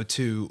don't know,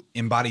 to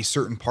embody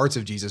certain parts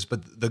of Jesus,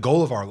 but the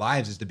goal of our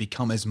lives is to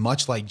become as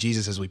much like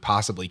Jesus as we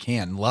possibly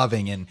can,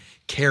 loving and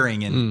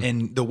caring,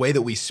 and the way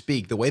that we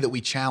speak, the way that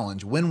we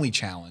challenge, when we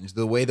challenge,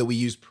 the way that we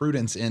use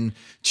prudence in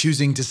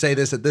choosing to say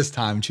this at this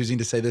time, choosing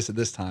to say this at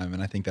this time.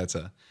 And I think that's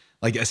a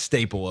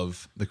staple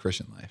of the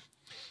Christian life.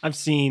 I've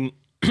seen,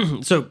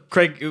 so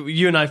Craig,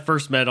 you and I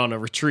first met on a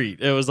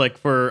retreat. It was like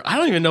I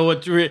don't even know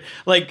what,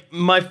 like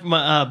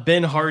my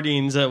Ben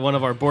Hardings, one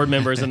of our board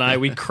members, and I,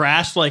 we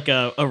crashed like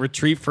a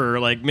retreat for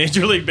like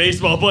Major League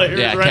Baseball players.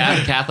 Yeah,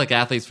 right? Catholic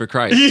Athletes for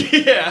Christ.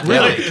 Yeah.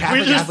 Really? Like,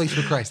 Catholic Athletes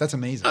for Christ. That's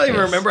amazing. I don't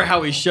even remember how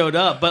we showed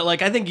up, but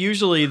like I think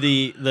usually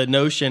the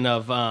notion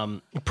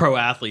of pro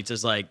athletes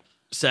is like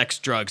sex,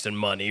 drugs, and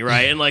money,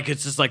 right? And like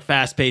it's just like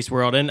fast-paced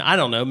world. And I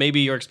don't know,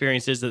 maybe your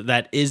experience is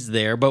that is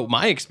there, but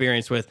my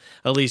experience with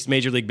at least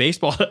Major League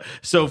Baseball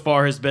so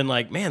far has been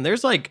like, man,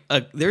 there's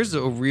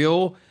a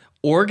real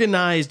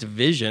organized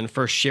vision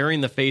for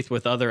sharing the faith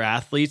with other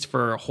athletes,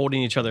 for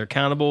holding each other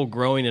accountable,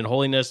 growing in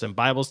holiness and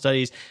Bible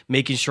studies,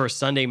 making sure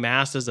Sunday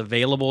Mass is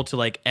available to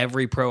like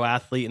every pro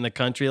athlete in the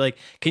country. Like,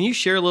 can you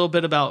share a little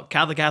bit about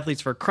Catholic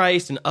Athletes for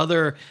Christ and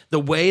the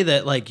way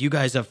that like you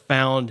guys have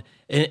found,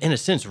 in a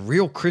sense,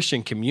 real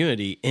Christian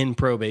community in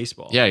pro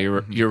baseball? Yeah,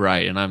 you're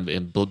right, and I've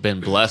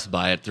been blessed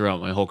by it throughout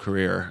my whole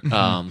career.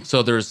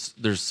 So there's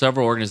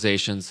several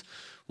organizations.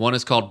 One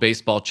is called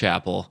Baseball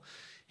Chapel.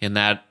 In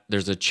that,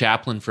 there's a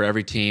chaplain for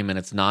every team, and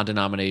it's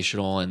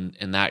non-denominational,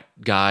 and that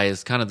guy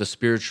is kind of the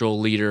spiritual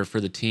leader for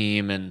the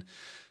team and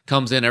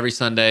comes in every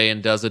Sunday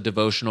and does a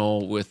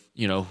devotional with,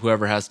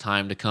 whoever has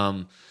time to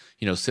come,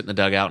 sit in the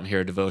dugout and hear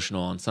a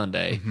devotional on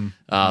Sunday.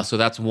 So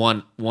that's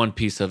one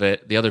piece of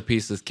it. The other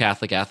piece is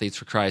Catholic Athletes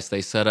for Christ.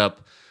 They set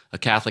up a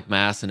Catholic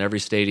Mass in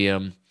every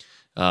stadium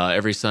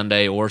every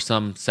Sunday, or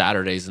some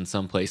Saturdays in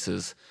some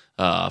places,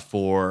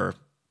 for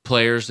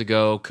players to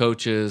go,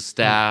 coaches,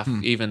 staff,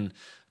 even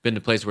been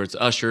to places where it's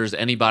ushers,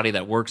 anybody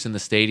that works in the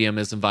stadium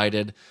is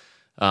invited.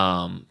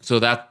 So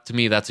that, to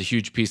me, that's a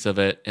huge piece of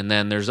it. And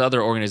then there's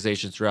other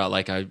organizations throughout,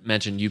 like I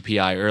mentioned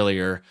UPI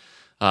earlier.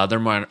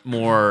 They're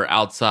more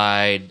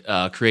outside,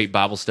 create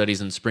Bible studies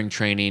and spring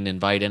training,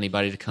 invite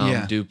anybody to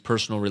come, do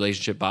personal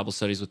relationship Bible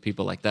studies with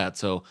people like that.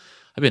 So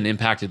I've been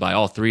impacted by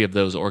all three of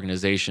those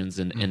organizations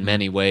in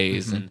many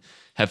ways, and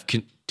have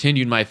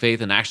continued my faith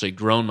and actually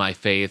grown my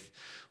faith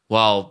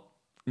while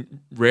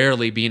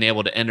rarely being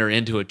able to enter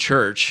into a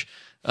church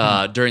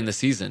during the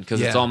season,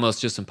 because it's almost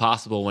just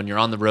impossible when you're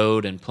on the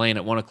road and playing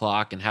at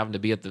 1:00 and having to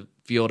be at the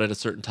field at a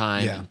certain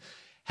time. And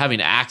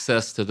having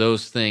access to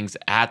those things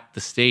at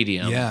the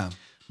stadium,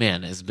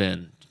 man, has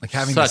been like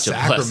having such the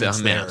a blessing.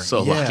 sacraments Man, there. I'm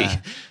so lucky,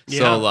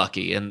 so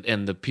lucky.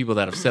 And the people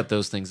that have set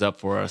those things up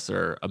for us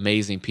are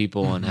amazing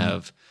people and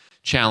have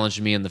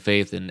challenged me in the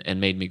faith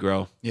and made me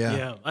grow.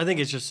 Yeah, I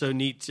think it's just so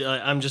neat.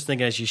 I'm just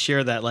thinking as you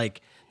share that,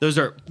 like,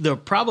 they're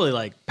probably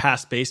like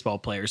past baseball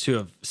players who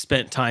have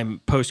spent time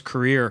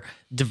post-career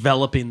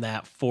developing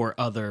that for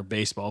other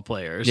baseball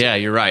players. Yeah,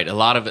 you're right. A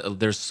lot of it,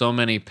 there's so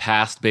many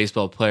past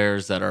baseball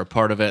players that are a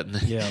part of it,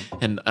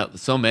 and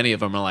so many of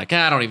them are like,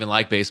 I don't even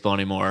like baseball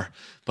anymore,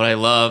 but I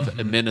love being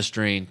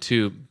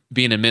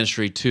in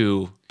ministry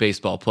to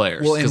baseball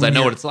players, because I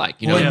know what it's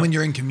like. And when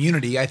you're in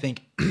community, I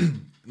think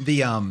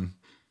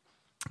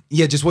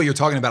just what you're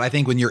talking about. I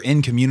think when you're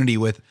in community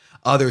with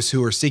others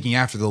who are seeking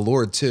after the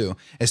Lord too,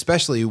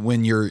 especially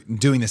when you're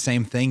doing the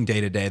same thing day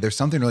to day, there's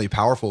something really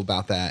powerful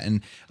about that.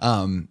 And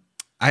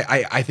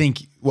I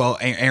think,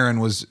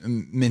 Aaron was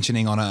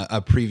mentioning on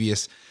a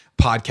previous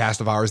podcast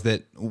of ours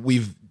that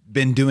we've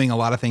been doing a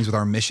lot of things with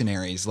our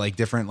missionaries, like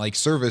different like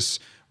service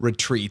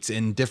retreats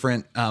and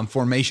different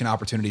formation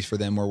opportunities for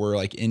them where we're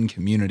like in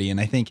community.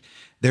 And I think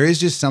there is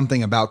just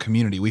something about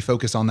community. We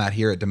focus on that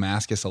here at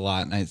Damascus a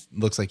lot, and it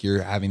looks like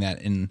you're having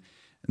that in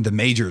the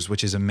majors,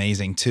 which is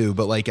amazing too.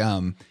 But like,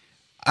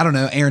 I don't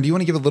know, Aaron, do you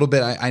want to give a little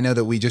bit? I know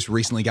that we just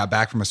recently got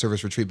back from a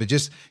service retreat, but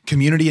just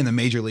community in the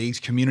major leagues,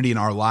 community in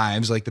our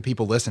lives, like the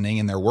people listening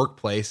in their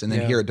workplace. And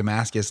then here at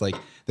Damascus, like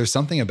there's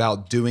something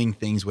about doing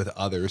things with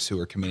others who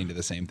are committing to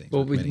the same things.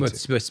 Well,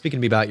 what's speaking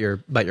to me about your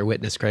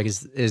witness, Craig,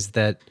 is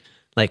that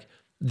like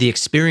the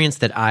experience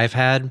that I've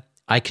had,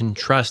 I can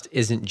trust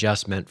isn't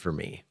just meant for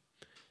me.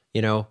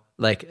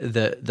 Like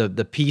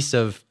the piece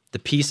of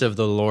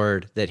the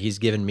Lord that He's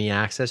given me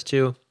access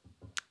to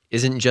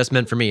isn't just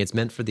meant for me. It's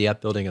meant for the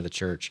upbuilding of the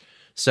church.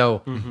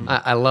 So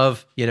I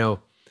love,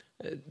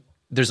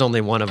 there's only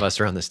one of us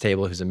around this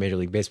table who's a Major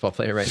League Baseball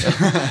player right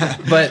now.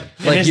 But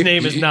like, his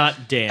name is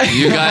not Dan.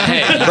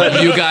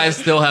 But you guys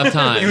still have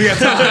time. We got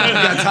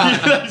time.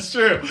 That's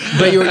true.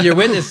 But your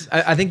witness,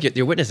 I think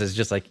your witness is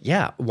just like,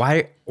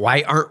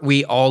 why aren't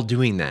we all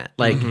doing that?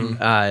 Like,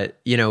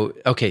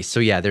 okay, so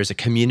there's a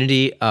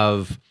community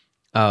of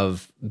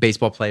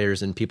baseball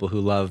players and people who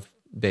love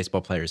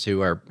baseball players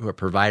who are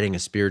providing a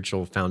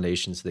spiritual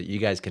foundation so that you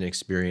guys can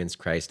experience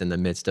Christ in the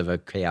midst of a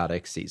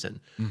chaotic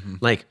season.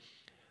 Like,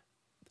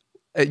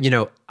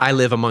 I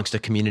live amongst a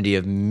community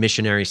of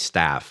missionary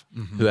staff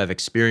who have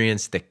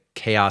experienced the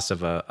chaos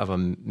of a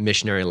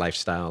missionary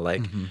lifestyle.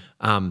 Like,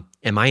 am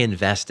I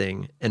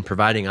investing and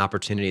providing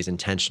opportunities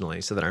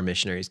intentionally so that our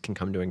missionaries can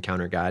come to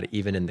encounter God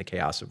even in the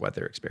chaos of what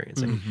they're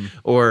experiencing?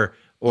 Or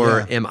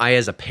am I,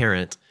 as a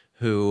parent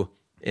who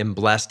am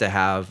blessed to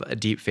have a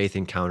deep faith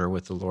encounter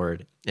with the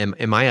Lord,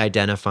 am I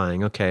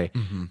identifying,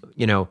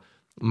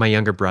 my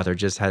younger brother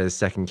just had his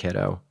second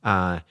kiddo.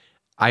 I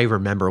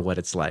remember what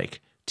it's like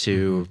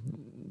to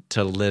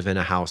live in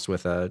a house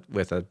with a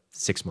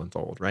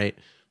 6-month-old, right?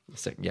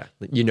 So,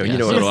 you know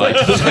what it's like.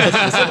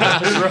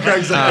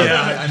 Craig's like,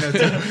 I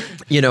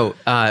know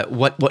too.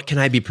 What can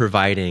I be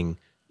providing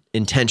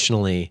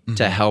intentionally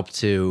to help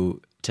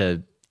to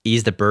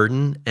ease the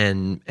burden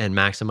and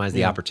maximize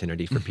the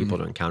opportunity for people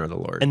to encounter the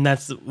Lord? And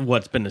that's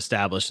what's been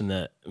established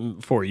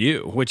for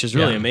you, which is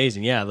really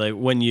amazing. Yeah, like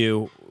when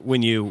you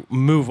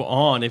move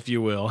on, if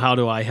you will, how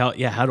do I help?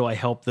 Yeah, how do I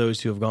help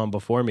those who have gone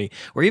before me?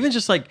 Or even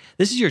just like,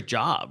 this is your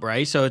job,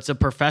 right? So it's a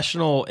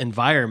professional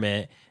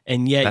environment,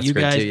 And yet That's you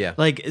great guys too, yeah.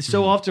 like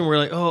so often we're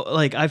like, oh,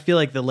 like I feel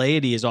like the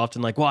laity is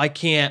often like, well, I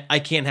can't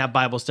have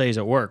Bible studies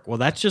at work. Well,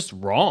 that's just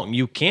wrong.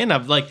 You can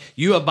have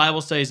you have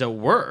Bible studies at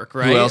work,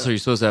 right? Who else are you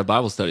supposed to have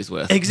Bible studies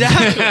with?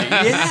 Exactly.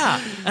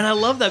 Yeah. And I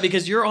love that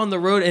because you're on the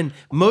road and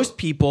most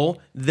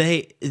people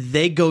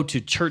they go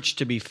to church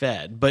to be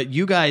fed, but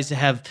you guys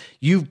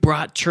you've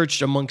brought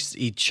church amongst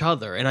each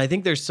other. And I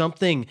think there's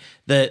something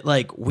that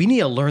like we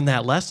need to learn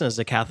that lesson as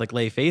a Catholic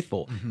lay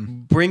faithful.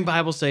 Bring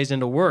Bible studies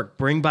into work,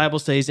 bring Bible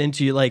studies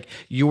into like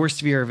your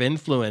sphere of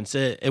influence,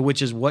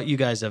 which is what you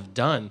guys have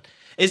done.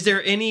 Is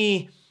there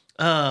any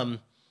of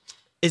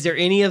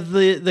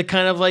the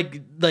kind of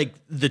like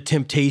the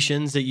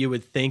temptations that you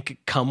would think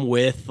come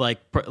with like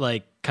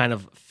kind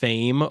of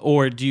fame,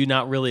 or do you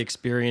not really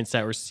experience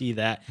that or see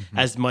that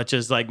as much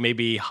as like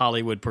maybe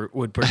Hollywood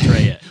would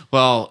portray it?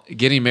 Well,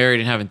 getting married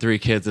and having 3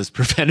 kids has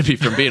prevented me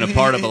from being a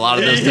part of a lot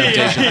of those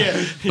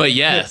temptations. But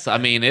yes, I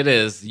mean, it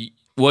is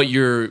what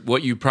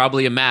you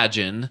probably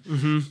imagine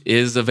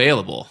is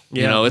available.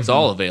 Yeah. You know, it's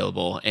all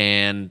available.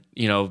 And,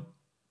 you know,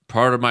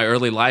 part of my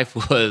early life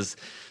was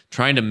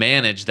trying to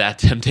manage that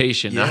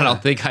temptation. Yeah. I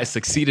don't think I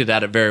succeeded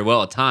at it very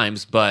well at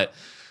times, but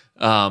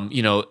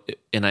you know,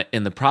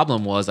 and the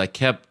problem was I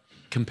kept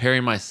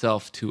comparing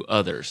myself to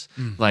others.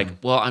 Like,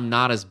 well, I'm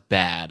not as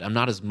bad. I'm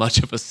not as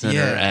much of a sinner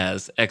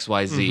as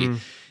XYZ.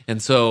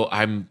 And so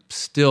I'm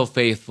still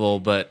faithful,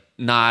 but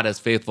not as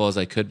faithful as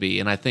I could be.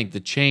 And I think the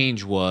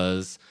change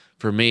was,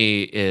 for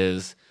me,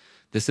 is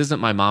this isn't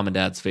my mom and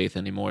dad's faith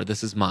anymore.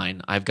 This is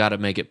mine. I've got to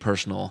make it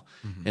personal.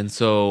 And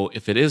so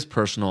if it is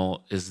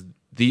personal,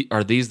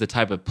 are these the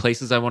type of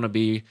places I want to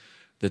be,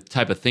 the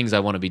type of things I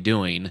want to be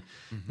doing,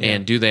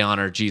 and do they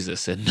honor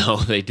Jesus? And no,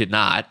 they did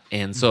not.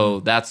 And so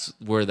that's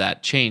where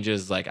that change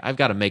is. Like, I've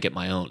got to make it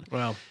my own.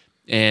 Wow.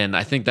 And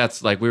I think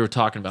that's like we were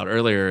talking about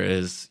earlier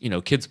is, you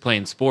know, kids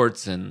playing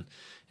sports and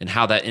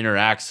how that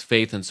interacts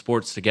faith and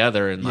sports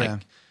together. And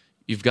like,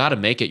 you've got to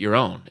make it your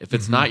own. If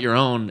it's not your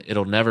own,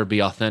 it'll never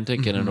be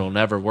authentic and it'll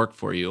never work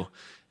for you.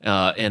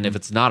 And if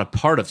it's not a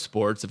part of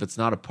sports, if it's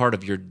not a part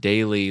of your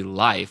daily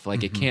life,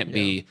 like it can't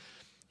be,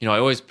 you know, I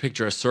always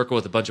picture a circle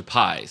with a bunch of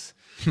pies.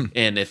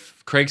 And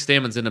if Craig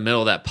Stammen's in the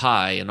middle of that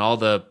pie and all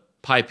the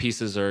pie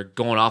pieces are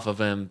going off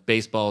of him,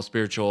 baseball,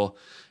 spiritual,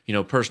 you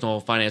know, personal,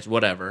 finance,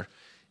 whatever,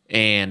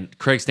 and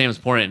Craig Stammen's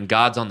pouring it and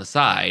God's on the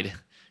side,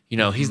 you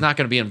know, he's not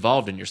going to be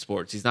involved in your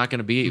sports. He's not going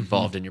to be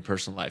involved in your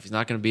personal life. He's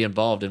not going to be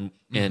involved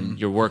in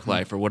your work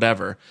life or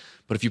whatever.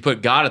 But if you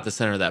put God at the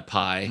center of that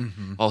pie,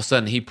 all of a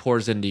sudden he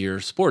pours into your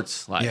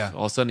sports life. Yeah.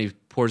 All of a sudden he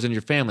pours into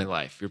your family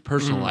life, your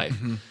personal life.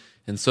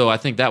 And so I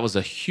think that was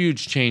a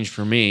huge change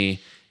for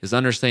me, is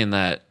understanding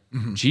that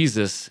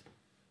Jesus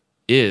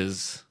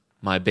is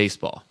my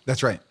baseball.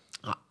 That's right.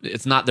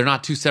 It's not, they're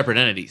not two separate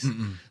entities.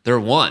 They're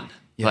one.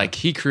 Yeah. Like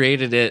he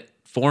created it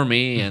for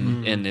me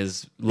and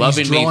is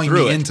loving He's drawing me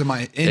through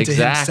me it. into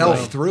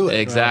himself through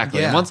it.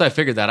 Exactly. Yeah. And once I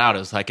figured that out, it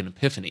was like an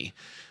epiphany.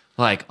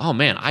 Like, oh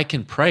man, I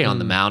can pray on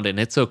the mound and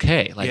it's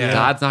okay. Like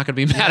God's not going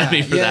to be mad at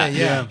me for that.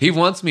 Yeah. He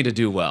wants me to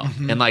do well,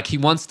 and like he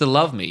wants to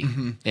love me.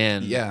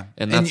 And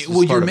and that's well,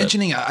 you're part of it.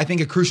 mentioning, I think,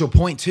 a crucial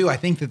point too. I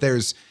think that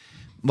there's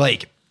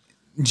like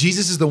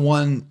Jesus is the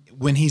one,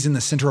 when he's in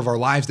the center of our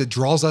lives, that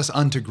draws us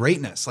unto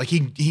greatness. Like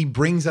he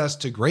brings us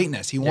to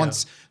greatness. He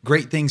wants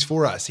great things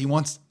for us. He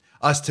wants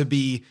us to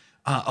be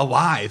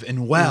alive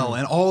and well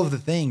and all of the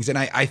things. And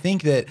I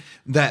think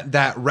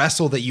that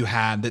wrestle that you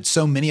had, that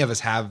so many of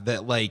us have,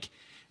 that like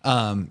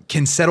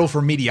can settle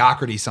for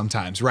mediocrity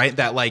sometimes, right?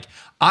 That like,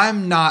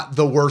 I'm not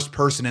the worst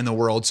person in the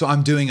world, so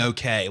I'm doing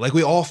okay. Like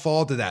we all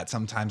fall to that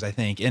sometimes, I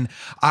think. And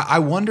I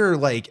wonder,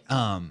 like,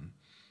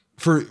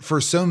 for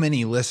so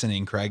many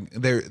listening, Craig,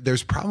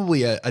 there's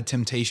probably a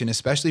temptation,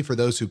 especially for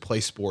those who play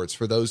sports,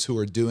 for those who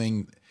are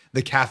doing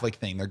the Catholic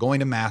thing. They're going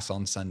to Mass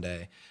on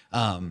Sunday.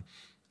 And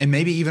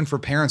maybe even for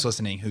parents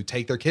listening who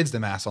take their kids to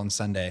Mass on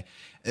Sunday.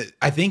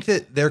 I think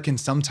that there can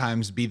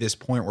sometimes be this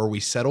point where we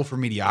settle for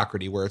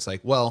mediocrity, where it's like,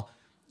 well,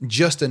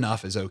 just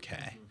enough is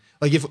okay.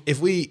 Like if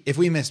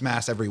we miss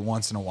Mass every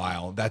once in a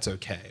while, that's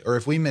okay. Or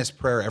if we miss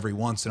prayer every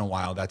once in a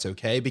while, that's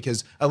okay,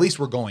 because at least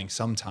we're going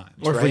sometimes.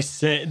 Or right?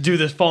 if we do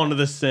this, fall into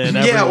the sin.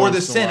 Or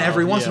the sin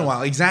every once in a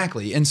while.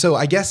 Exactly. And so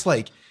I guess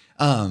like,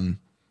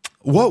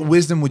 what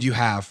wisdom would you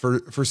have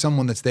for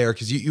someone that's there?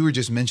 Because you were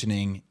just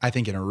mentioning, I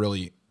think in a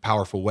really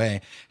powerful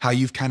way, how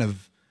you've kind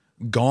of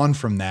gone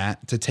from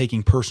that to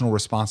taking personal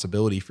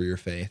responsibility for your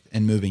faith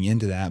and moving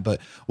into that. But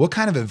what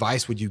kind of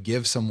advice would you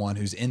give someone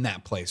who's in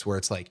that place where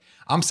it's like,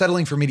 I'm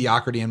settling for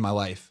mediocrity in my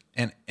life,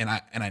 and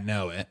I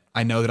know it.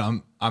 I know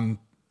that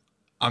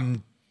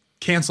I'm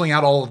canceling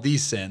out all of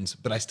these sins,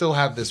 but I still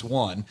have this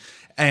one,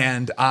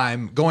 and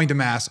I'm going to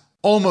Mass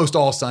almost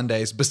all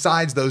Sundays,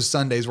 besides those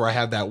Sundays where I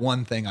have that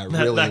one thing I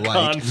really like.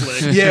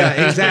 Conflict.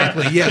 Yeah,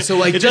 exactly. Yeah. So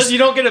like, you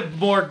don't get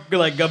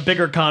a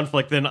bigger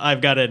conflict than I've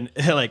got an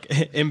like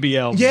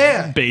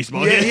NBL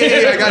baseball game.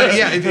 I got it.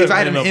 Yeah. If I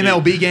had an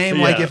MLB game,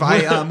 like if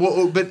I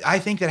but I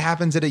think that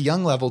happens at a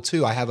young level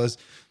too. I have a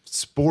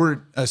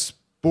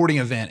sporting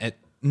event at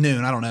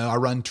noon. I don't know. I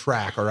run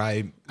track, or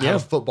I have a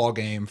football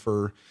game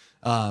for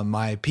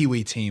my Pee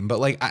Wee team. But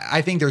like,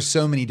 I think there's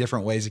so many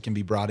different ways it can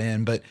be brought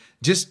in. But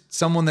just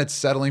someone that's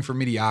settling for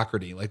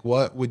mediocrity, like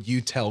what would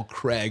you tell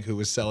Craig who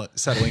was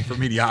settling for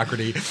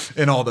mediocrity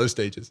in all those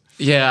stages?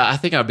 Yeah, I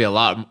think I'd be a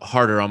lot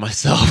harder on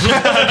myself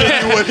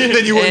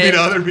than you would be to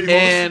other people.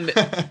 And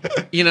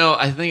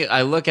I think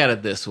I look at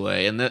it this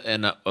way, and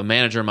a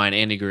manager of mine,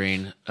 Andy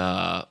Green,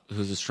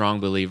 who's a strong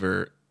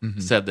believer,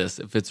 said this: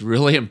 if it's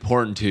really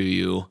important to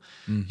you,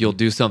 you'll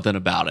do something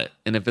about it.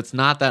 And if it's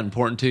not that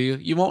important to you,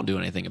 you won't do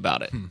anything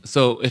about it.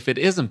 So if it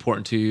is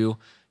important to you,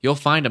 you'll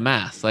find a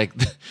mass. Like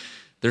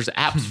there's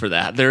apps for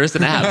that. There is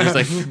an app. There's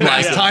like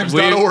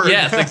Masstimes.org.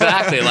 Yes,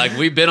 exactly. Like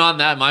we've been on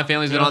that. My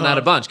family's been on that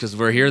a bunch because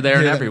we're here, there,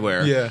 and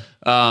everywhere. Yeah.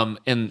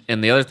 And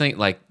the other thing,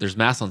 like there's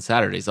mass on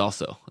Saturdays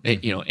also,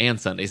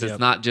 and Sundays. It's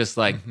not just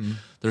like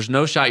there's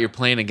no shot you're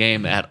playing a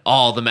game at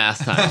all the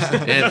mass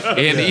times.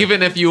 And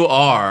even if you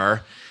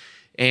are,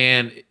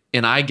 and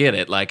I get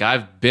it. Like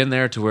I've been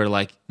there to where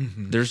like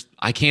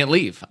I can't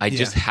leave. I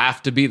just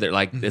have to be there.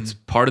 Like it's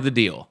part of the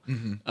deal.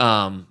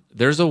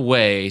 There's a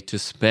way to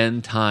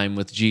spend time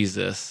with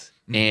Jesus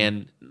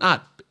and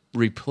not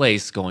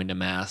replace going to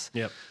mass.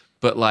 Yep.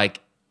 But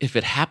like if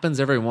it happens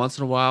every once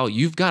in a while,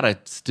 you've got to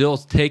still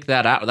take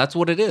that out. That's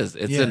what it is.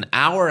 It's an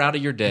hour out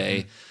of your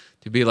day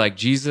to be like,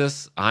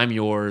 Jesus, I'm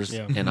yours,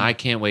 and I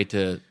can't wait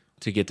to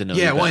get to know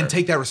you better. And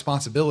take that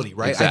responsibility,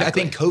 right? Exactly. I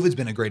think COVID's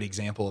been a great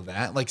example of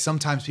that. Like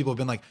sometimes people have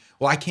been like,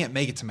 well, I can't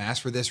make it to mass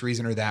for this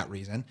reason or that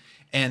reason.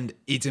 And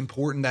it's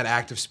important, that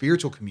act of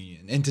spiritual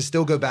communion, and to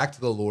still go back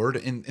to the Lord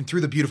and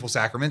through the beautiful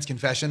sacraments,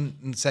 confession,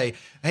 and say,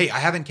 hey, I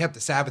haven't kept the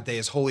Sabbath day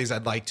as holy as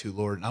I'd like to,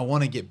 Lord, and I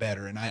want to get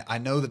better. And I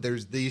know that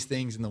there's these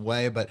things in the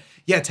way, but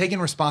taking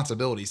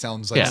responsibility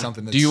sounds like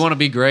something that's do you want to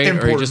be great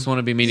important. Or you just want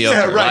to be mediocre?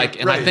 Yeah,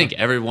 right, I think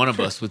every one of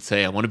us would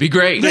say, I want to be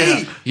great.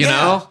 You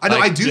know? I know.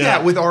 Like, I do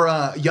that with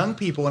our young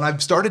people, and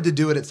I've started to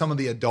do it at some of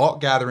the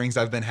adult gatherings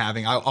I've been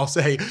having. I'll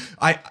say,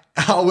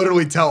 I'll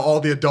literally tell all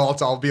the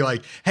adults, I'll be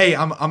like, hey,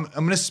 I'm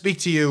going to speak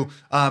to you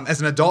as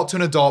an adult to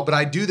an adult, but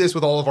I do this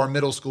with all of our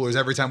middle schoolers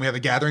every time we have a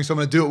gathering, so I'm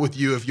going to do it with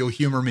you if you'll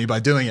humor me by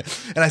doing it.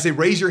 And I say,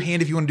 raise your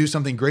hand if you want to do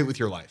something great with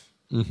your life.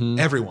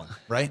 Everyone,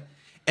 right?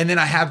 And then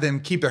I have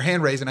them keep their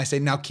hand raised, and I say,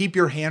 now keep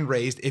your hand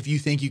raised if you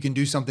think you can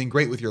do something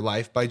great with your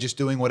life by just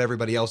doing what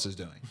everybody else is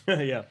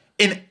doing.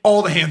 And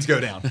all the hands go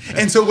down.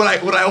 And so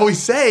what I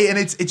always say, and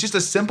it's just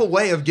a simple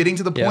way of getting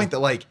to the point that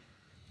like,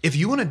 if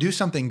you want to do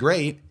something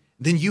great,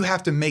 then you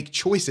have to make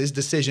choices,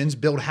 decisions,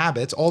 build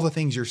habits, all the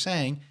things you're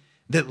saying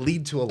that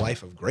lead to a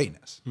life of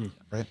greatness,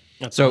 right?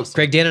 That's so awesome.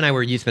 Craig, Dan and I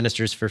were youth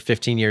ministers for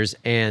 15 years,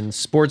 and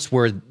sports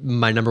were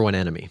my number one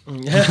enemy.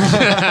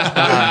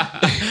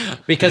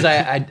 Because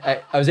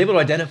I was able to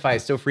identify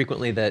so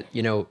frequently that,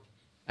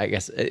 I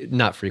guess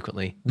not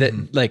frequently,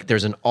 that like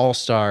there's an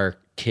all-star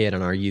kid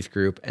on our youth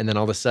group, and then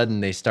all of a sudden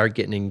they start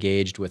getting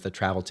engaged with a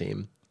travel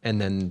team, and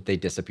then they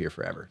disappear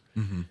forever.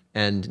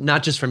 And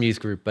not just from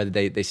youth group, but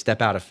they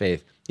step out of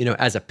faith.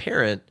 As a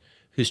parent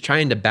who's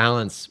trying to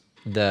balance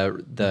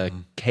the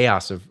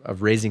chaos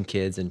of raising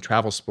kids and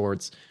travel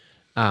sports,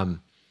 I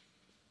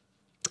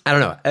don't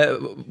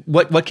know.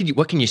 What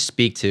can you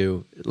speak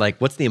to? Like,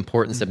 what's the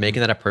importance of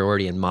making that a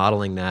priority and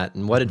modeling that?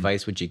 And what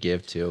advice would you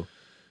give to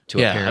a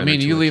parent? I mean,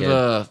 or to you a leave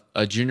kid?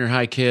 a junior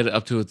high kid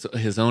up to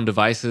his own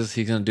devices,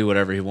 he's going to do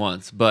whatever he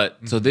wants. But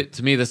so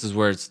to me, this is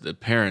where it's the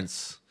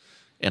parents.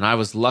 And I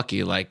was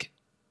lucky. Like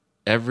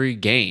every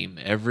game,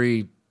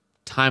 every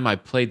time I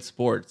played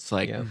sports,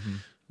 like.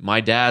 My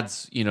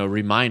dad's,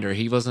 reminder,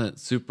 he wasn't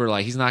super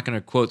like, he's not going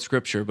to quote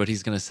scripture, but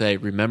he's going to say,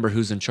 remember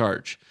who's in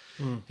charge.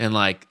 And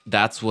like,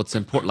 that's what's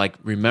important. Like,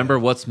 remember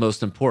what's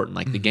most important.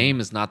 Like the game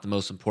is not the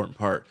most important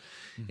part.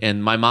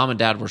 And my mom and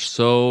dad were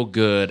so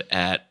good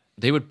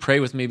they would pray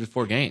with me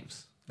before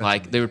games.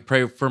 They would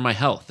pray for my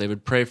health. They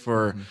would pray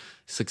for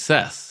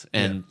success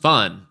and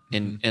fun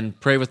and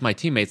pray with my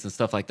teammates and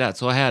stuff like that.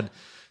 So I had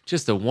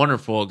just a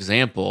wonderful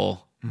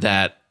example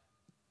that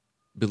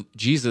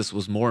Jesus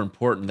was more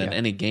important than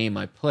any game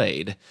I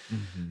played,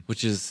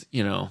 which is,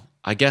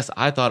 I guess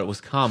I thought it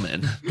was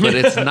common, but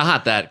it's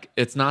not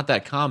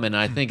that common.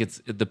 And I think it's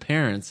the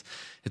parents,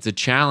 it's a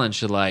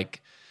challenge to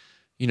like,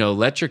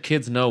 let your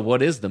kids know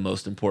what is the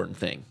most important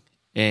thing.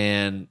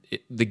 And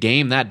the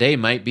game that day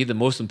might be the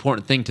most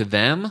important thing to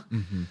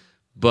them,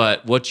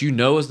 but what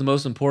is the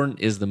most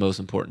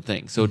important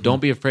thing. So don't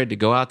be afraid to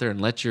go out there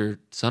and let your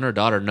son or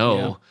daughter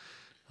know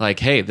like,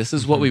 hey, this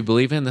is what we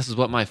believe in. This is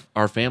what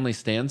our family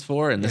stands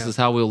for, and this is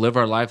how we'll live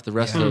our life the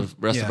rest of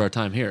our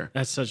time here.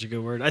 That's such a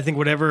good word. I think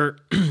whatever,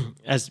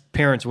 as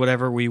parents,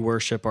 whatever we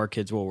worship, our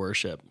kids will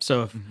worship.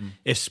 So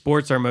if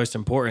sports are most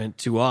important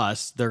to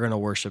us, they're going to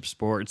worship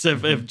sports.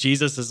 If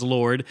Jesus is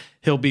Lord,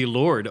 he'll be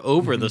Lord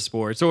over the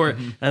sports. Or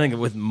I think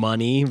with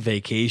money,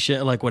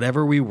 vacation, like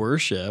whatever we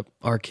worship,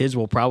 our kids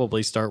will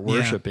probably start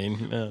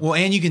worshiping. Well,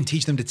 and you can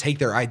teach them to take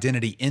their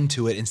identity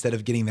into it instead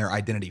of getting their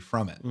identity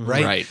from it,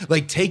 right? Right.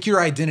 Like take your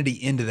identity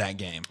into that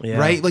game,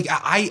 right? Like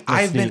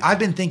I've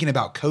been thinking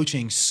about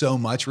coaching so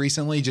much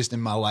recently, just in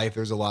my life.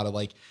 There's a lot of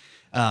like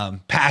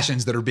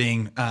passions that are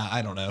being,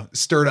 I don't know,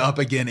 stirred up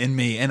again in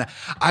me. And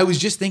I was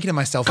just thinking to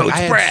myself, Coach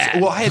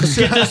Brad, get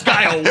this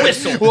guy a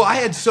whistle. Well, I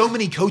had so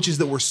many coaches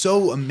that were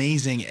so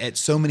amazing at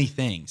so many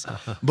things.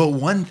 But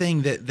one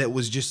thing that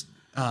was just,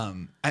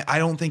 I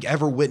don't think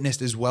ever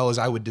witnessed as well as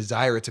I would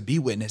desire it to be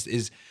witnessed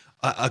is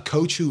a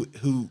coach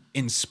who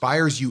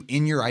inspires you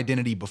in your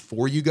identity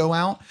before you go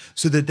out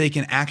so that they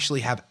can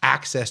actually have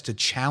access to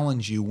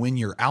challenge you when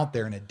you're out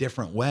there in a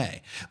different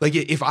way. Like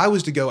if I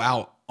was to go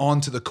out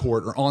onto the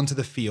court or onto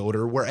the field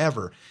or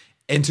wherever,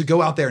 and to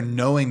go out there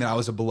knowing that I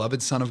was a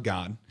beloved son of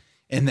God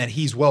and that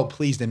he's well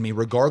pleased in me,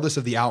 regardless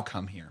of the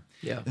outcome here,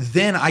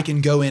 then I can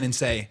go in and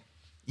say,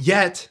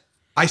 yet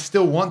I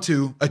still want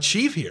to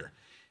achieve here.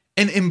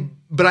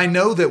 But I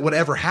know that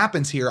whatever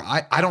happens here,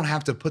 I don't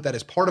have to put that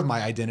as part of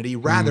my identity.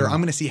 Rather, I'm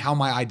going to see how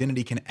my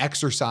identity can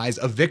exercise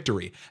a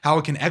victory, how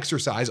it can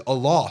exercise a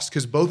loss,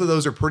 because both of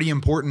those are pretty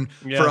important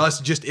for us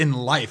just in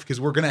life,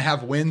 because we're going to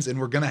have wins and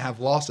we're going to have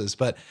losses.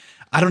 But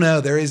I don't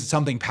know, there is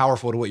something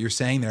powerful to what you're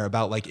saying there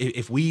about like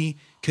if we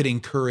could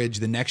encourage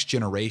the next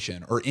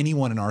generation or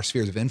anyone in our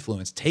spheres of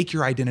influence, take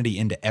your identity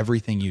into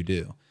everything you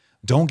do.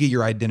 Don't get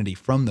your identity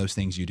from those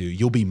things you do.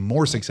 You'll be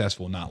more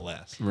successful, not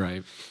less.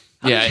 Right.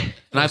 Yeah,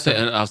 and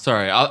I'm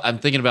sorry. I'm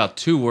thinking about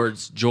two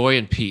words: joy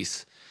and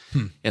peace.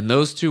 And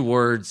those two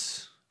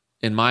words,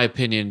 in my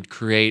opinion,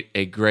 create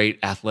a great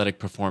athletic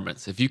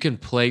performance. If you can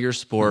play your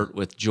sport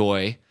with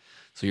joy,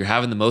 so you're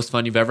having the most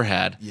fun you've ever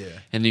had,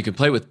 and you can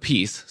play with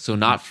peace, so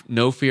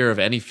no fear of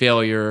any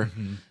failure,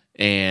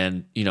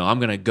 and I'm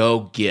going to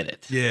go get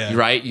it. Yeah,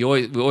 right. We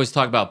always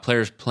talk about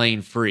players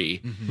playing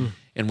free.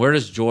 And where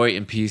does joy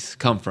and peace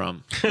come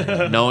from?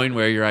 Knowing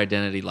where your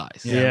identity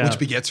lies. Which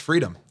begets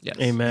freedom. Yes.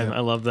 Amen.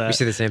 I love that. We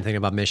say the same thing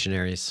about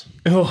missionaries.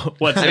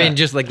 What's I that? mean,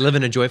 just like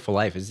living a joyful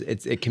life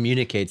it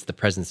communicates the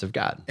presence of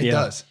God. It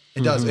does.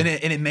 It does. And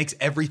it makes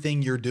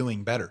everything you're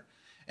doing better.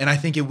 And I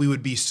think we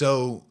would be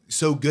so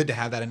good to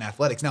have that in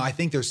athletics. Now, I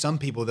think there's some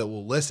people that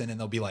will listen and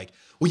they'll be like,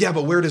 well, yeah,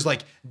 but where does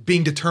like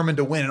being determined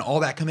to win and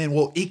all that come in?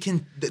 Well,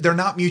 they're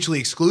not mutually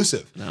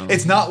exclusive. No.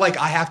 It's not like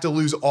I have to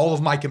lose all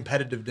of my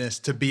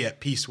competitiveness to be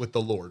at peace with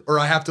the Lord, or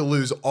I have to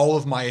lose all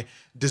of my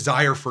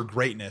desire for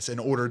greatness in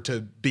order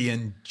to be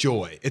in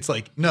joy. It's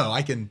like, no,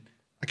 I can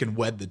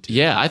wed the two.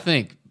 Yeah, I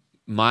think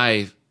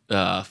my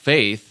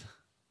faith,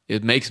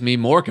 it makes me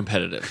more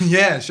competitive.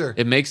 Yeah, sure.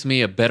 It makes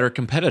me a better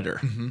competitor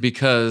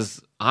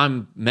because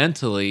I'm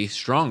mentally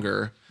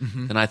stronger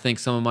than I think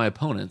some of my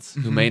opponents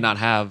who may not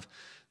have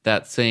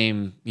that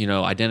same,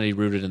 identity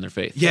rooted in their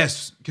faith.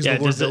 Yes,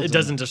 because it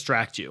doesn't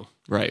distract you.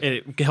 Right.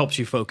 It helps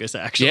you focus,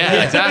 actually.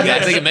 Yeah, exactly. I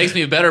think it makes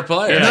me a better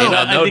player.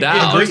 No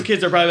doubt. Those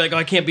kids are probably like,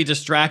 I can't be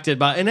distracted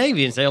by, and I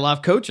even say a lot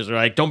of coaches are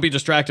like, don't be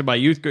distracted by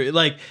youth group.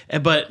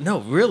 But no,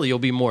 really, you'll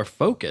be more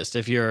focused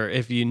if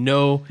you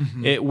know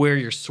where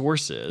your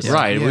source is.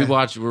 Right. Yeah.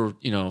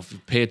 If you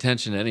pay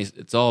attention to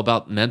it's all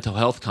about mental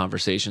health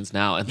conversations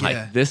now. And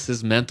this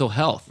is mental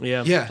health.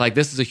 Yeah. Like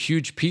this is a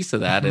huge piece of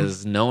that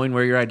is knowing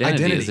where your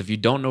identity is. If you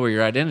don't know where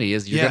your identity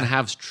is, you're going to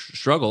have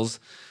struggles.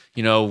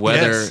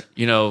 Whether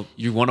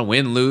you want to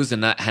win, lose,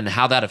 and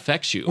how that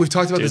affects you. We've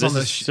talked about this on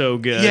the so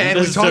good. Yeah, and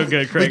this is so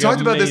good, Craig. We talked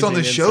about this on the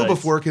Amazing show insights.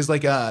 before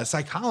because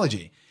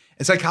psychology,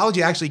 and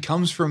psychology actually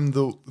comes from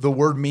the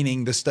word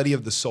meaning the study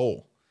of the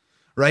soul,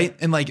 right?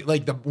 And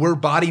like the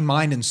word body,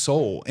 mind, and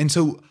soul. And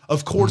so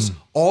of course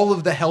all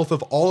of the health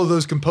of all of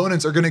those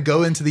components are going to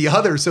go into the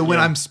other. So when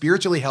I'm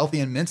spiritually healthy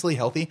and mentally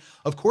healthy,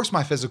 of course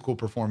my physical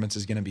performance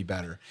is going to be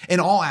better in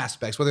all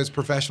aspects, whether it's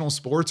professional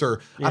sports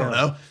or I don't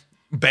know,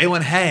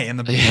 baling hay in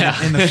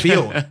the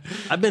field.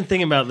 I've been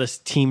thinking about this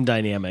team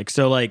dynamic.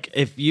 So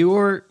if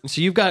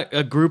you've got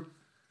a group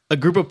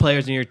of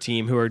players in your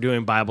team who are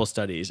doing Bible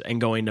studies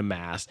and going to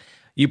mass.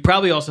 You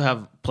probably also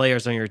have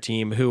players on your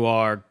team who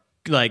are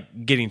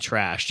getting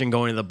trashed and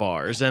going to the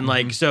bars.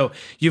 And so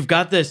you've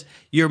got this,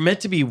 you're meant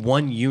to be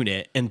one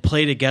unit and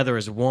play together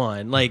as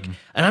one. And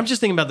I'm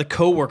just thinking about the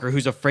coworker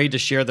who's afraid to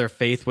share their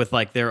faith with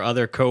their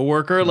other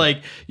coworker.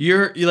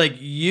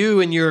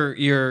 You and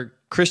your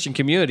Christian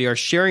community are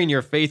sharing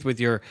your faith with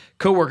your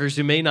coworkers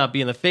who may not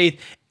be in the faith,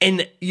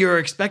 and you're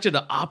expected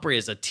to operate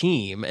as a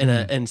team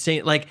and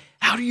saying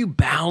how do you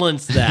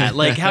balance that?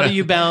 How do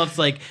you balance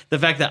the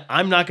fact that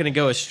I'm not going to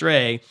go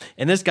astray,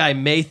 and this guy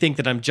may think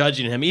that I'm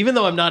judging him, even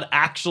though I'm not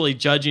actually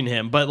judging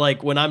him.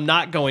 But when I'm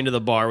not going to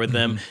the bar with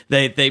them,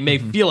 they may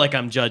feel like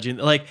I'm judging.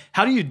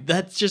 How do you?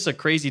 That's just a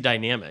crazy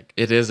dynamic.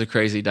 It is a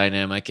crazy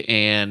dynamic,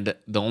 and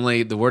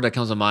the word that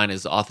comes to mind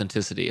is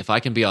authenticity. If I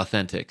can be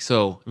authentic,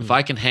 so if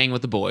I can hang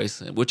with the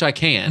boys, which I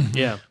can,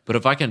 but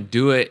if I can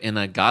do it in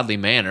a godly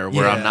manner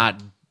where I'm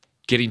not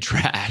getting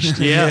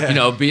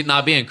trashed,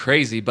 not being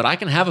crazy, but I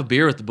can have a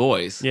beer with the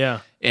boys,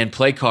 and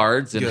play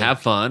cards and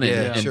have fun,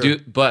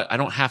 and but I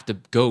don't have to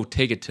go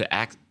take it to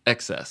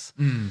excess.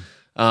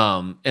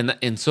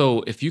 And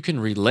so if you can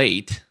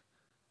relate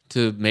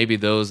to maybe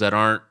those that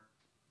aren't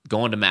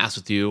going to mass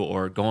with you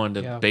or going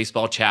to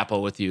baseball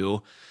chapel with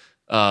you,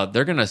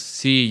 they're gonna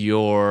see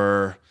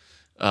your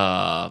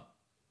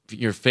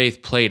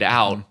faith played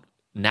out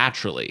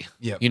naturally,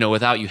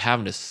 without you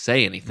having to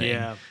say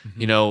anything.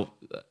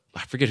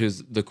 I forget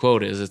who's the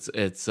quote is.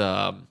 It's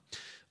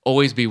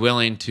always be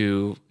willing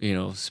to,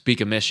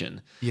 speak a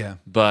mission. Yeah.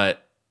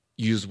 But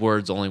use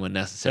words only when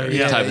necessary,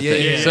 Yeah. type of Yeah,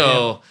 thing. yeah,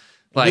 So,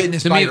 like,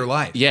 witness to by me, your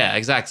life. Yeah,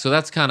 exactly. So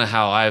that's kind of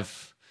how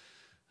I've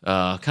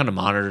kind of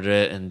monitored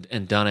it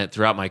and done it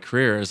throughout my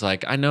career. Is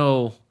like, I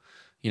know,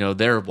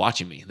 they're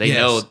watching me. They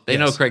know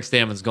Craig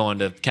Stammen's going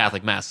to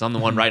Catholic Mass. I'm the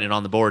one writing it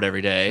on the board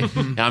every day.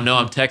 And I know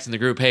I'm texting the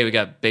group, hey, we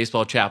got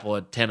baseball chapel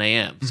at 10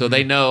 a.m. So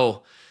they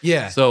know.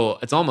 Yeah. So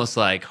it's almost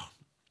like,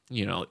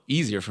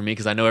 easier for me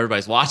because I know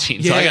everybody's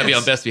watching. So I got to be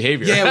on best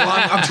behavior. Yeah,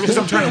 well, because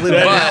I'm trying to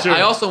live But that.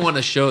 I also want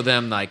to show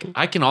them, like,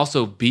 I can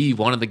also be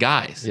one of the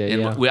guys. Yeah,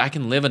 and yeah. I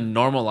can live a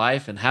normal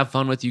life and have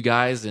fun with you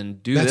guys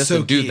and do That's this so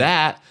and do key.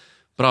 that.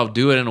 But I'll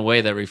do it in a way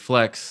that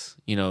reflects,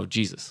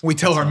 Jesus. We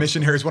tell our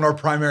missionaries one of our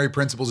primary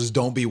principles is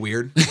don't be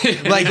weird.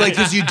 like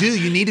because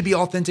you need to be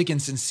authentic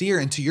and sincere.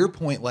 And to your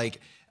point, like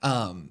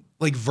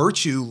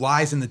virtue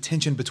lies in the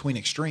tension between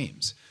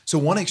extremes. So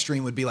one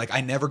extreme would be like,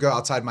 I never go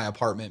outside my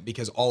apartment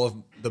because all of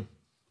the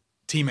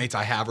teammates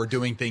I have are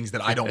doing things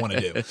that I don't want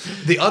to do.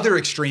 The other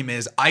extreme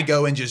is I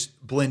go and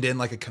just blend in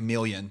like a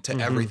chameleon to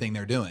everything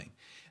they're doing.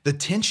 The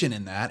tension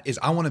in that is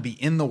I want to be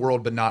in the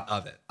world, but not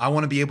of it. I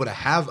want to be able to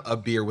have a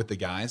beer with the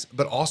guys,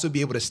 but also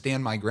be able to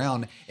stand my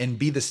ground and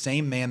be the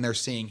same man they're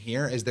seeing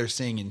here as they're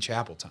seeing in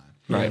chapel time.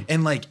 Right.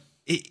 And like,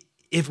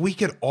 if we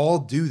could all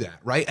do that,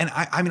 right? And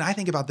I mean, I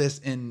think about this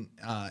in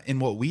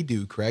what we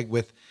do, Craig,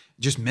 with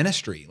just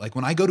ministry. Like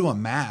when I go to a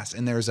mass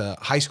and there's a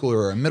high schooler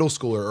or a middle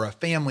schooler or a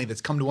family that's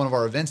come to one of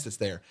our events that's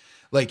there,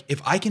 like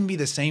if I can be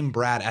the same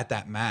Brad at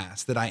that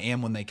mass that I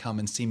am when they come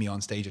and see me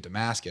on stage at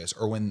Damascus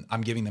or when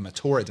I'm giving them a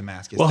tour at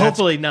Damascus. Well, that's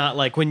hopefully not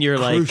like when you're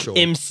crucial.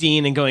 like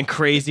emceeing and going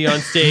crazy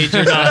on stage.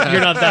 You're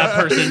not that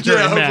person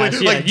during mass.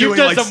 hopefully, Yeah, like, you've doing,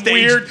 done like, some stage-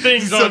 weird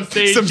things on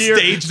stage. Some here.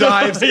 stage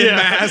dives in Yeah.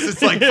 mass.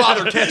 It's like,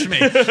 Father, catch me.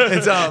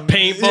 It's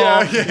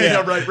Paintball.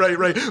 Yeah, right.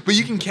 But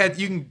you can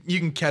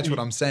catch what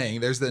I'm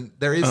saying.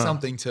 There is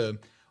something to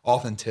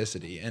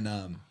authenticity and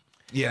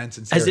and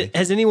sincerity.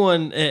 Has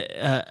anyone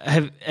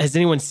has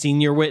anyone seen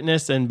your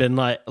witness and been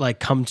like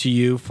come to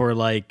you for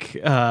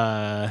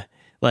have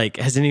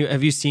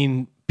you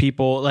seen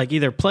people like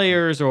either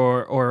players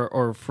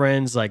or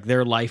friends like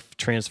their life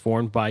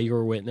transformed by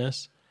your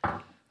witness?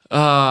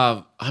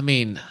 I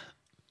mean,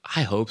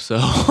 I hope so.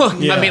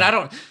 Yeah. I mean,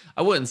 I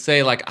wouldn't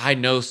say like I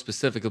know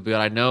specifically, but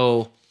I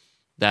know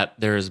that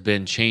there has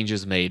been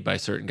changes made by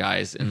certain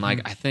guys. And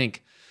like, I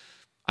think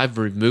I've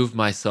removed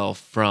myself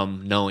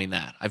from knowing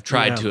that. I've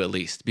tried to at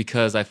least,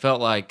 because I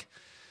felt like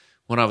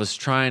when I was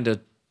trying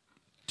to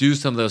do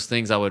some of those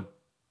things, I would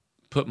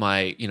put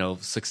my,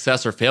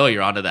 success or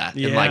failure onto that.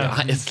 And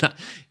like,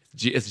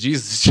 it's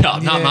Jesus'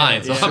 job, not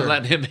mine. So I'm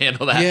letting him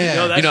handle that. Yeah.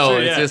 No, that's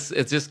true,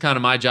 it's just kind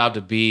of my job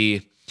to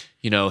be,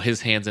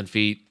 his hands and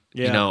feet,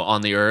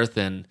 on the earth,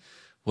 and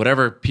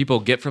whatever people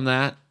get from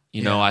that,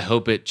 I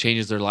hope it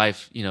changes their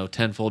life,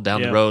 tenfold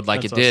down the road,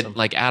 like it did. Awesome.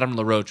 Like Adam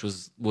LaRoche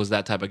was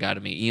that type of guy to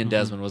me. Ian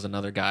Desmond was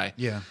another guy.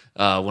 Yeah.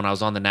 When I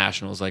was on the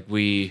Nationals, like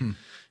we,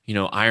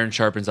 iron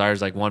sharpens iron,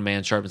 like one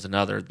man sharpens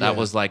another. That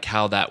was like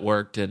how that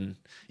worked. And,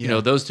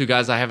 those two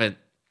guys I haven't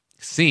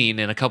seen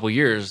in a couple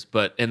years,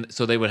 and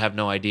so they would have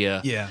no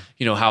idea,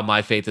 how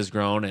my faith has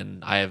grown.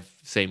 And I have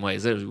same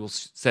ways. We'll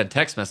send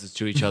text messages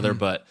to each other,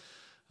 but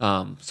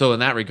so in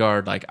that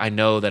regard, like I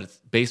know that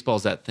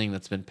baseball's that thing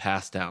that's been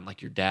passed down.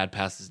 Like your dad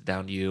passes it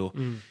down to you,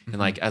 and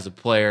like as a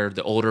player,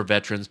 the older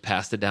veterans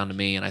passed it down to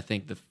me. And I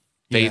think the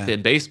faith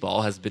in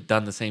baseball has been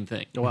done the same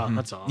thing. Wow,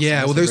 that's awesome.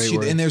 Yeah, well, That's a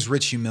great word. there's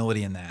rich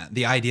humility in that.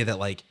 The idea that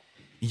like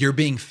you're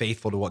being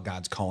faithful to what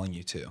God's calling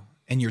you to,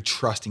 and you're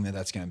trusting that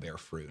that's going to bear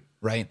fruit,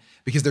 right?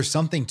 Because there's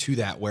something to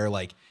that where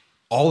like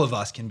all of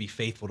us can be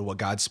faithful to what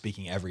God's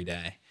speaking every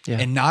day,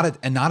 and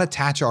not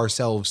attach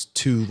ourselves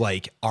to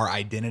like our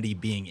identity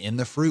being in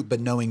the fruit, but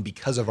knowing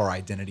because of our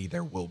identity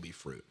there will be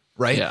fruit.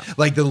 Right? Yeah.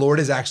 Like the Lord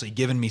has actually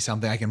given me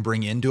something I can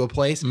bring into a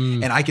place,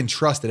 and I can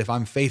trust that if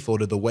I'm faithful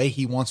to the way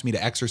He wants me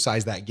to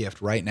exercise that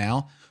gift right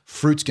now,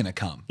 fruit's going to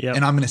come. Yep.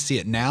 And I'm going to see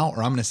it now,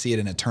 or I'm going to see it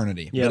in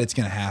eternity, Yep. but it's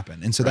going to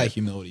happen. And so that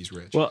humility is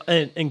rich. Well,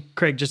 and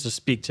Craig, just to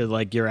speak to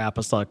like your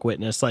apostolic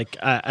witness, like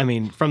I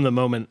mean, from the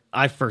moment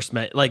I first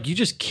met, like you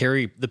just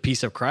carry the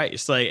peace of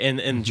Christ, like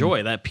and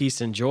joy, that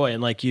peace and joy,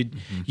 and like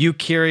you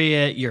carry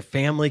it, your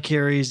family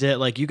carries it,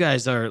 like you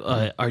guys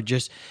are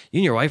just, you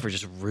and your wife are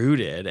just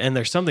rooted, and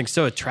there's something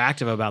so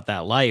attractive about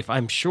that life.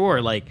 I'm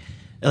sure, like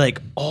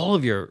all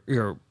of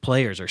your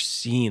players are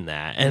seeing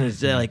that, and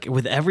it's like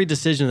with every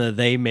decision that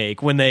they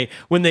make, when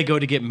they go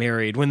to get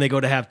married, when they go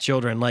to have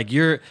children, like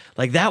you're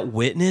like that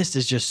witness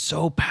is just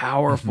so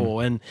powerful.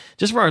 And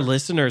just for our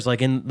listeners, like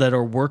that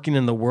are working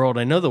in the world,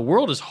 I know the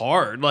world is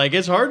hard. Like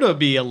it's hard to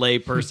be a lay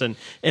person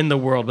in the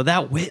world, but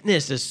that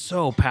witness is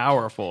so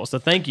powerful. So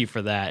thank you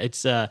for that.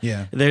 It's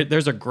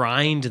there's a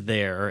grind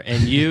there,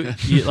 and you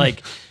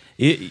like.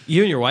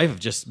 You and your wife have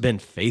just been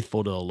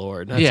faithful to the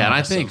Lord. That's and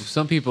I awesome. think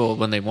some people,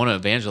 when they want to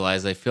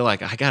evangelize, they feel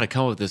like I got to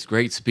come up with this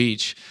great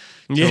speech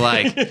to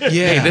like,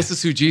 hey, this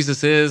is who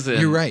Jesus is.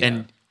 And, You're right.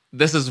 And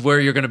this is where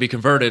you're going to be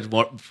converted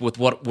with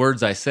what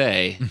words I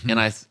say. And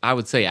I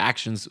would say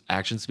actions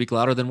speak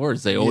louder than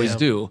words. They always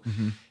do.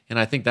 And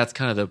I think that's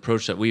kind of the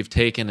approach that we've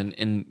taken.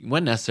 And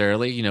when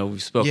necessarily,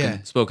 we've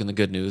spoken the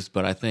good news,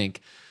 but I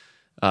think,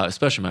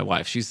 especially my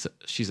wife, she's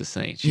a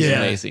saint. She's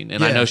amazing.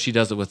 And I know she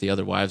does it with the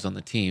other wives on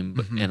the team,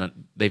 but, and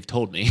they've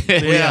told me.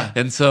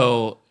 And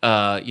so,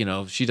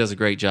 she does a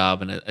great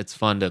job, and it's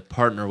fun to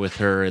partner with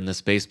her in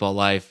this baseball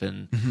life.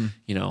 And,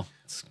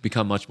 it's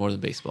become much more than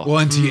baseball. Well,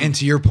 and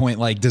to your point,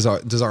 like, does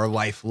our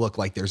life look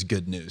like there's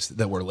good news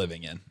that we're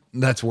living in?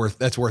 That's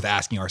worth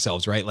asking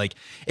ourselves, right? Like,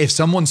 if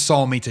someone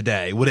saw me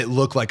today, would it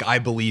look like I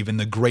believe in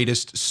the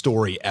greatest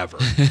story ever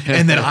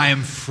and that I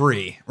am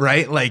free,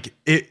 right? Like,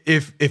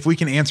 if we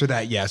can answer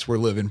that, yes, we're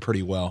living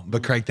pretty well.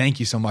 But Craig, thank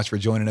you so much for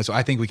joining us.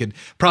 I think we could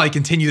probably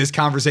continue this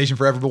conversation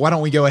forever, but why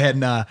don't we go ahead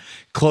and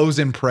close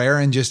in prayer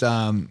and just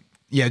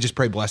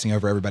pray blessing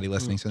over everybody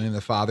listening. So in the name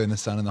of the Father and the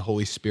Son and the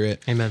Holy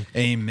Spirit. Amen.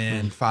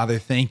 Amen. Father,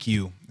 thank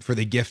you for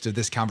the gift of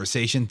this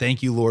conversation.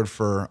 Thank you, Lord,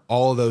 for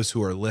all of those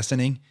who are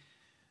listening,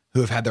 who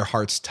have had their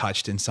hearts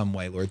touched in some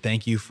way. Lord,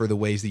 thank you for the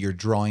ways that you're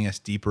drawing us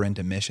deeper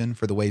into mission,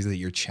 for the ways that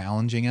you're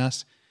challenging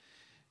us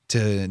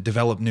to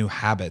develop new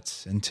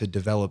habits and to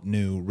develop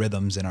new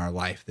rhythms in our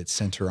life that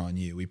center on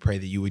you. We pray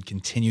that you would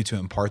continue to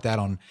impart that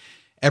on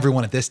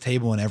everyone at this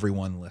table and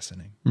everyone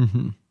listening.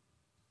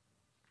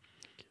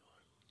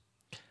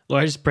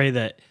 Lord, I just pray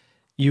that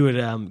you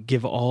would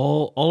give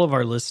all of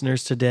our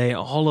listeners today,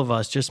 all of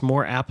us, just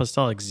more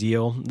apostolic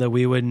zeal, that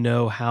we would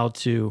know how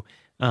to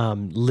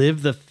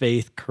live the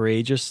faith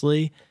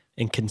courageously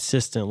and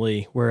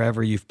consistently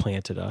wherever you've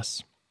planted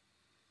us.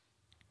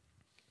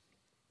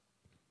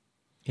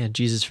 Yeah,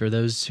 Jesus, for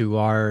those who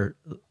are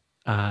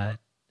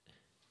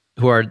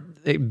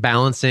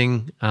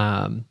balancing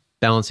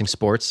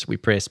sports, we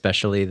pray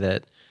especially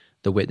that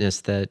the witness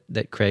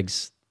that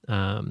Craig's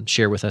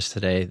share with us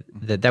today,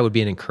 that would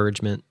be an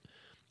encouragement,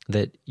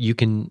 that you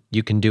can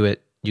do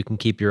it. You can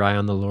keep your eye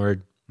on the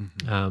Lord.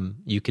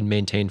 You can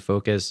maintain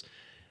focus.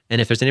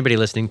 And if there's anybody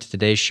listening to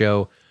today's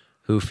show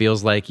who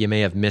feels like you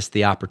may have missed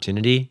the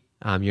opportunity,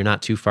 you're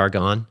not too far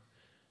gone.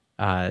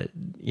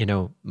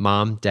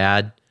 Mom,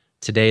 dad,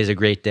 today is a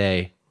great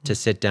day to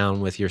sit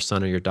down with your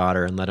son or your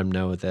daughter and let them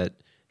know that,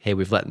 hey,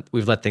 we've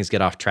let things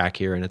get off track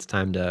here, and it's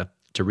time to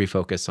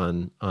refocus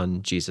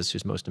on Jesus,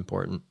 who's most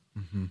important.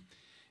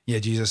 Yeah,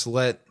 Jesus,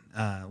 let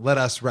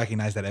us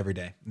recognize that every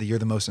day, that you're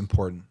the most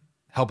important.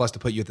 Help us to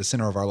put you at the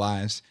center of our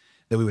lives,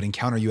 that we would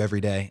encounter you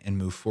every day and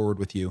move forward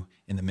with you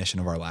in the mission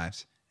of our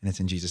lives. And it's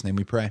in Jesus' name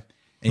we pray.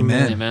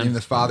 Amen. Amen. In the name of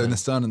the Father and the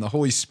Son and the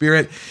Holy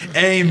Spirit.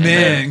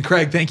 Amen.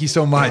 Craig, thank you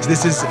so much.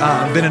 This has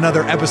been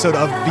another episode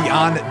of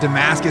Beyond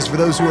Damascus. For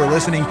those who are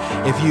listening,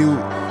 if you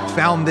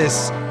found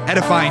this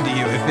edifying to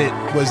you, if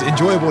it was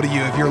enjoyable to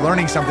you, if you're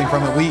learning something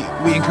from it,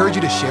 we encourage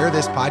you to share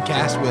this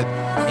podcast with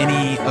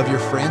any of your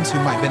friends who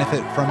might benefit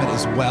from it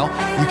as well.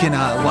 You can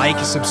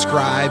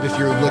subscribe if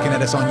you're looking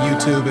at us on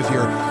YouTube. If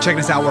you're checking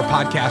us out where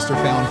podcasts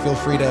are found, feel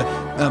free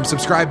to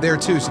subscribe there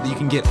too, so that you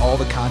can get all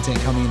the content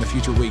coming in the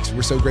future weeks.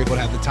 We're so grateful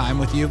to have the time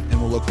with you,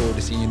 and we'll look forward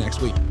to seeing you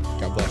next week.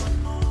 God bless.